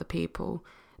feeling with other people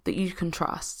that you can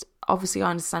trust. Obviously, I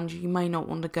understand you may not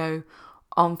want to go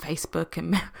on Facebook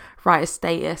and write a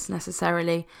status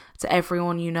necessarily to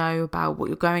everyone you know about what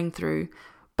you're going through,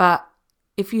 but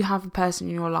if you have a person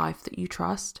in your life that you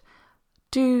trust,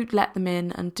 do let them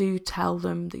in and do tell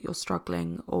them that you're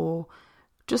struggling, or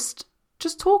just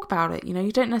talk about it.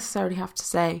 You don't necessarily have to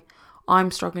say,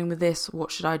 I'm struggling with this,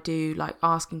 what should I do, like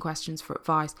asking questions for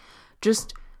advice.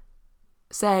 Just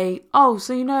say, oh,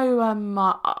 so you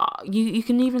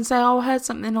can even say, oh, I heard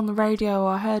something on the radio,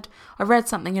 or I read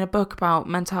something in a book about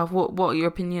mental health, what are your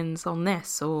opinions on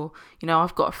this? Or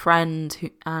I've got a friend who,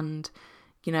 and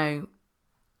you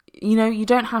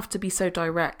don't have to be so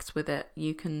direct with it.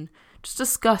 You can just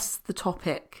discuss the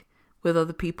topic with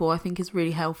other people. I think is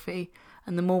really healthy,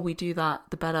 and the more we do that,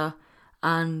 the better.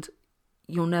 And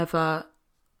you're never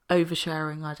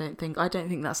oversharing. I don't think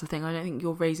that's the thing. I don't think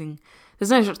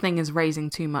there's no such thing as raising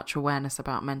too much awareness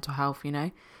about mental health,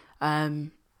 as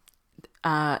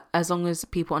long as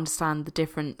people understand the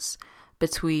difference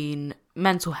between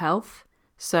mental health,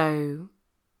 so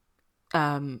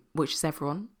which is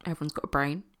everyone's got a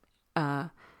brain,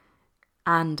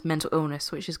 and mental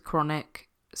illness, which is chronic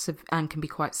and can be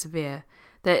quite severe.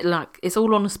 It's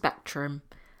all on a spectrum,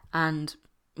 and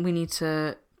we need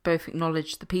to both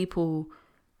acknowledge the people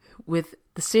with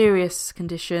the serious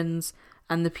conditions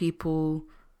and the people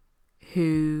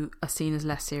who are seen as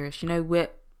less serious.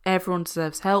 Everyone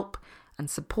deserves help and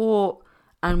support,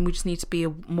 and we just need to be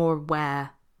more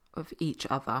aware of each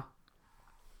other.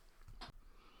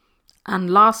 And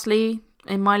lastly,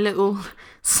 in my little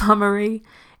summary,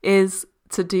 is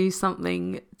to do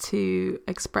something to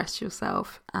express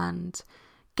yourself and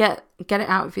get it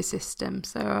out of your system.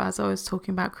 So as I was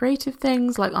talking about, creative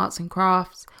things like arts and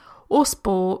crafts or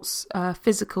sports,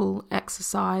 physical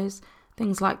exercise,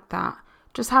 things like that.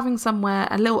 Just having somewhere,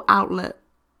 a little outlet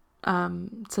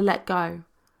to let go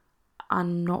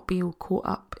and not be all caught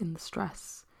up in the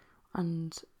stress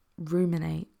and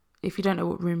ruminate. If you don't know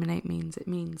what ruminate means, it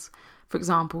means, for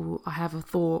example, I have a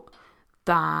thought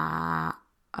that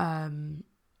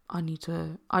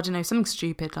something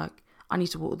stupid, like I need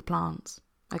to water the plants.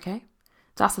 Okay,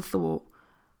 that's a thought.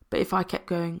 But if I kept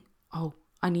going, oh,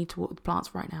 I need to water the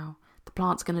plants right now. The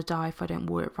plant's going to die if I don't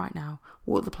water it right now.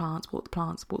 Water the plants, water the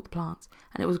plants, water the plants.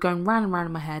 And it was going round and round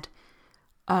in my head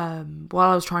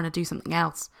while I was trying to do something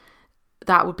else.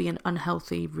 That would be an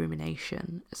unhealthy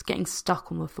rumination. It's getting stuck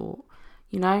on the thought,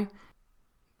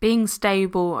 Being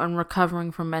stable and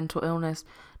recovering from mental illness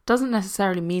doesn't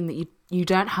necessarily mean that you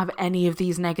don't have any of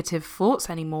these negative thoughts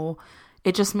anymore.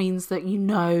 It just means that you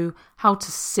know how to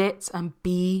sit and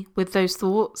be with those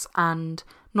thoughts and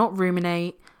not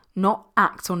ruminate, not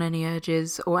act on any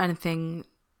urges or anything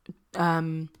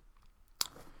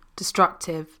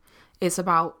destructive. It's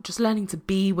about just learning to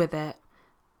be with it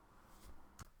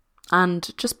and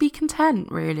just be content,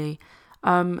 really,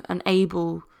 and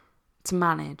able to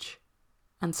manage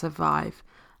and survive.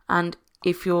 And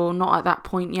if you're not at that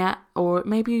point yet, or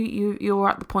maybe you're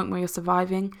at the point where you're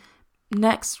surviving,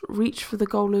 next reach for the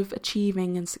goal of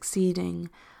achieving and succeeding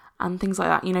and things like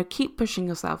that. Keep pushing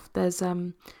yourself. There's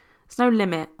no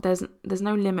limit. There's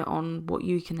no limit on what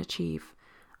you can achieve,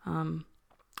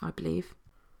 I believe.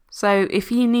 So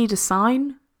if you need a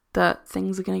sign that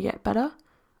things are going to get better,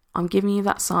 I'm giving you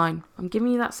that sign.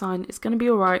 It's going to be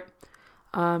all right.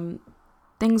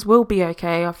 Things will be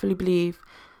okay. I fully believe.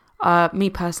 Me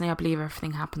personally, I believe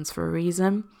everything happens for a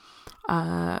reason.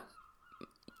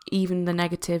 Even the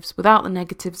negatives, without the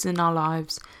negatives in our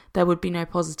lives, there would be no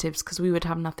positives because we would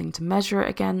have nothing to measure it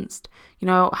against.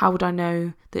 How would I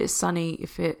know that it's sunny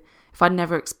if I'd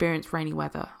never experienced rainy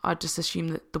weather? I'd just assume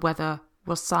that the weather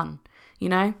was sun.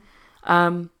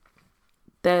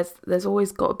 There's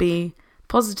always got to be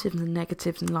positives and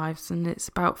negatives in lives, and it's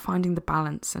about finding the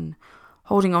balance and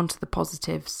holding on to the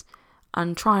positives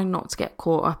and trying not to get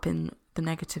caught up in the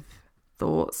negative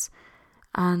thoughts.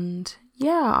 And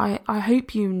yeah, I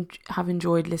hope you have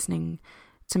enjoyed listening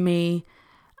to me,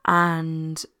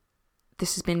 and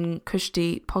this has been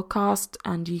Kushti Podcast,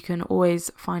 and you can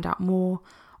always find out more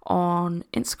on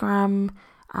Instagram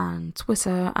and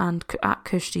Twitter and at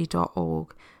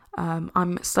kushti.org.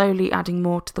 I'm slowly adding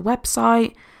more to the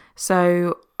website,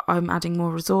 so I'm adding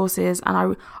more resources,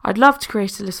 and I'd love to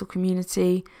create a little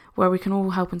community where we can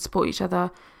all help and support each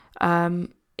other.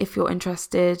 If you're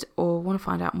interested or want to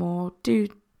find out more, do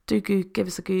give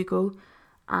us a Google,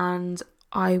 and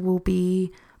I will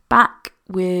be back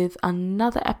with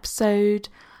another episode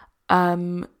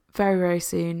very, very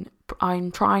soon.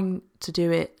 I'm trying to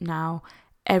do it now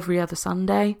every other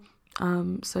Sunday,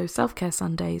 so Self-Care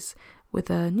Sundays with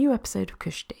a new episode of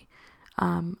Kushti.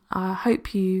 I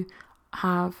hope you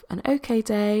have an okay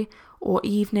day or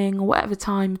evening or whatever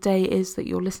time of day it is that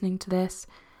you're listening to this,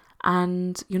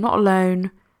 and you're not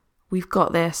alone. We've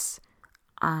got this.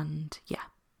 And yeah,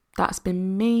 that's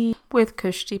been me with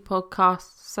Kushti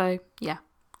Podcast. So yeah,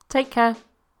 take care.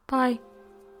 Bye.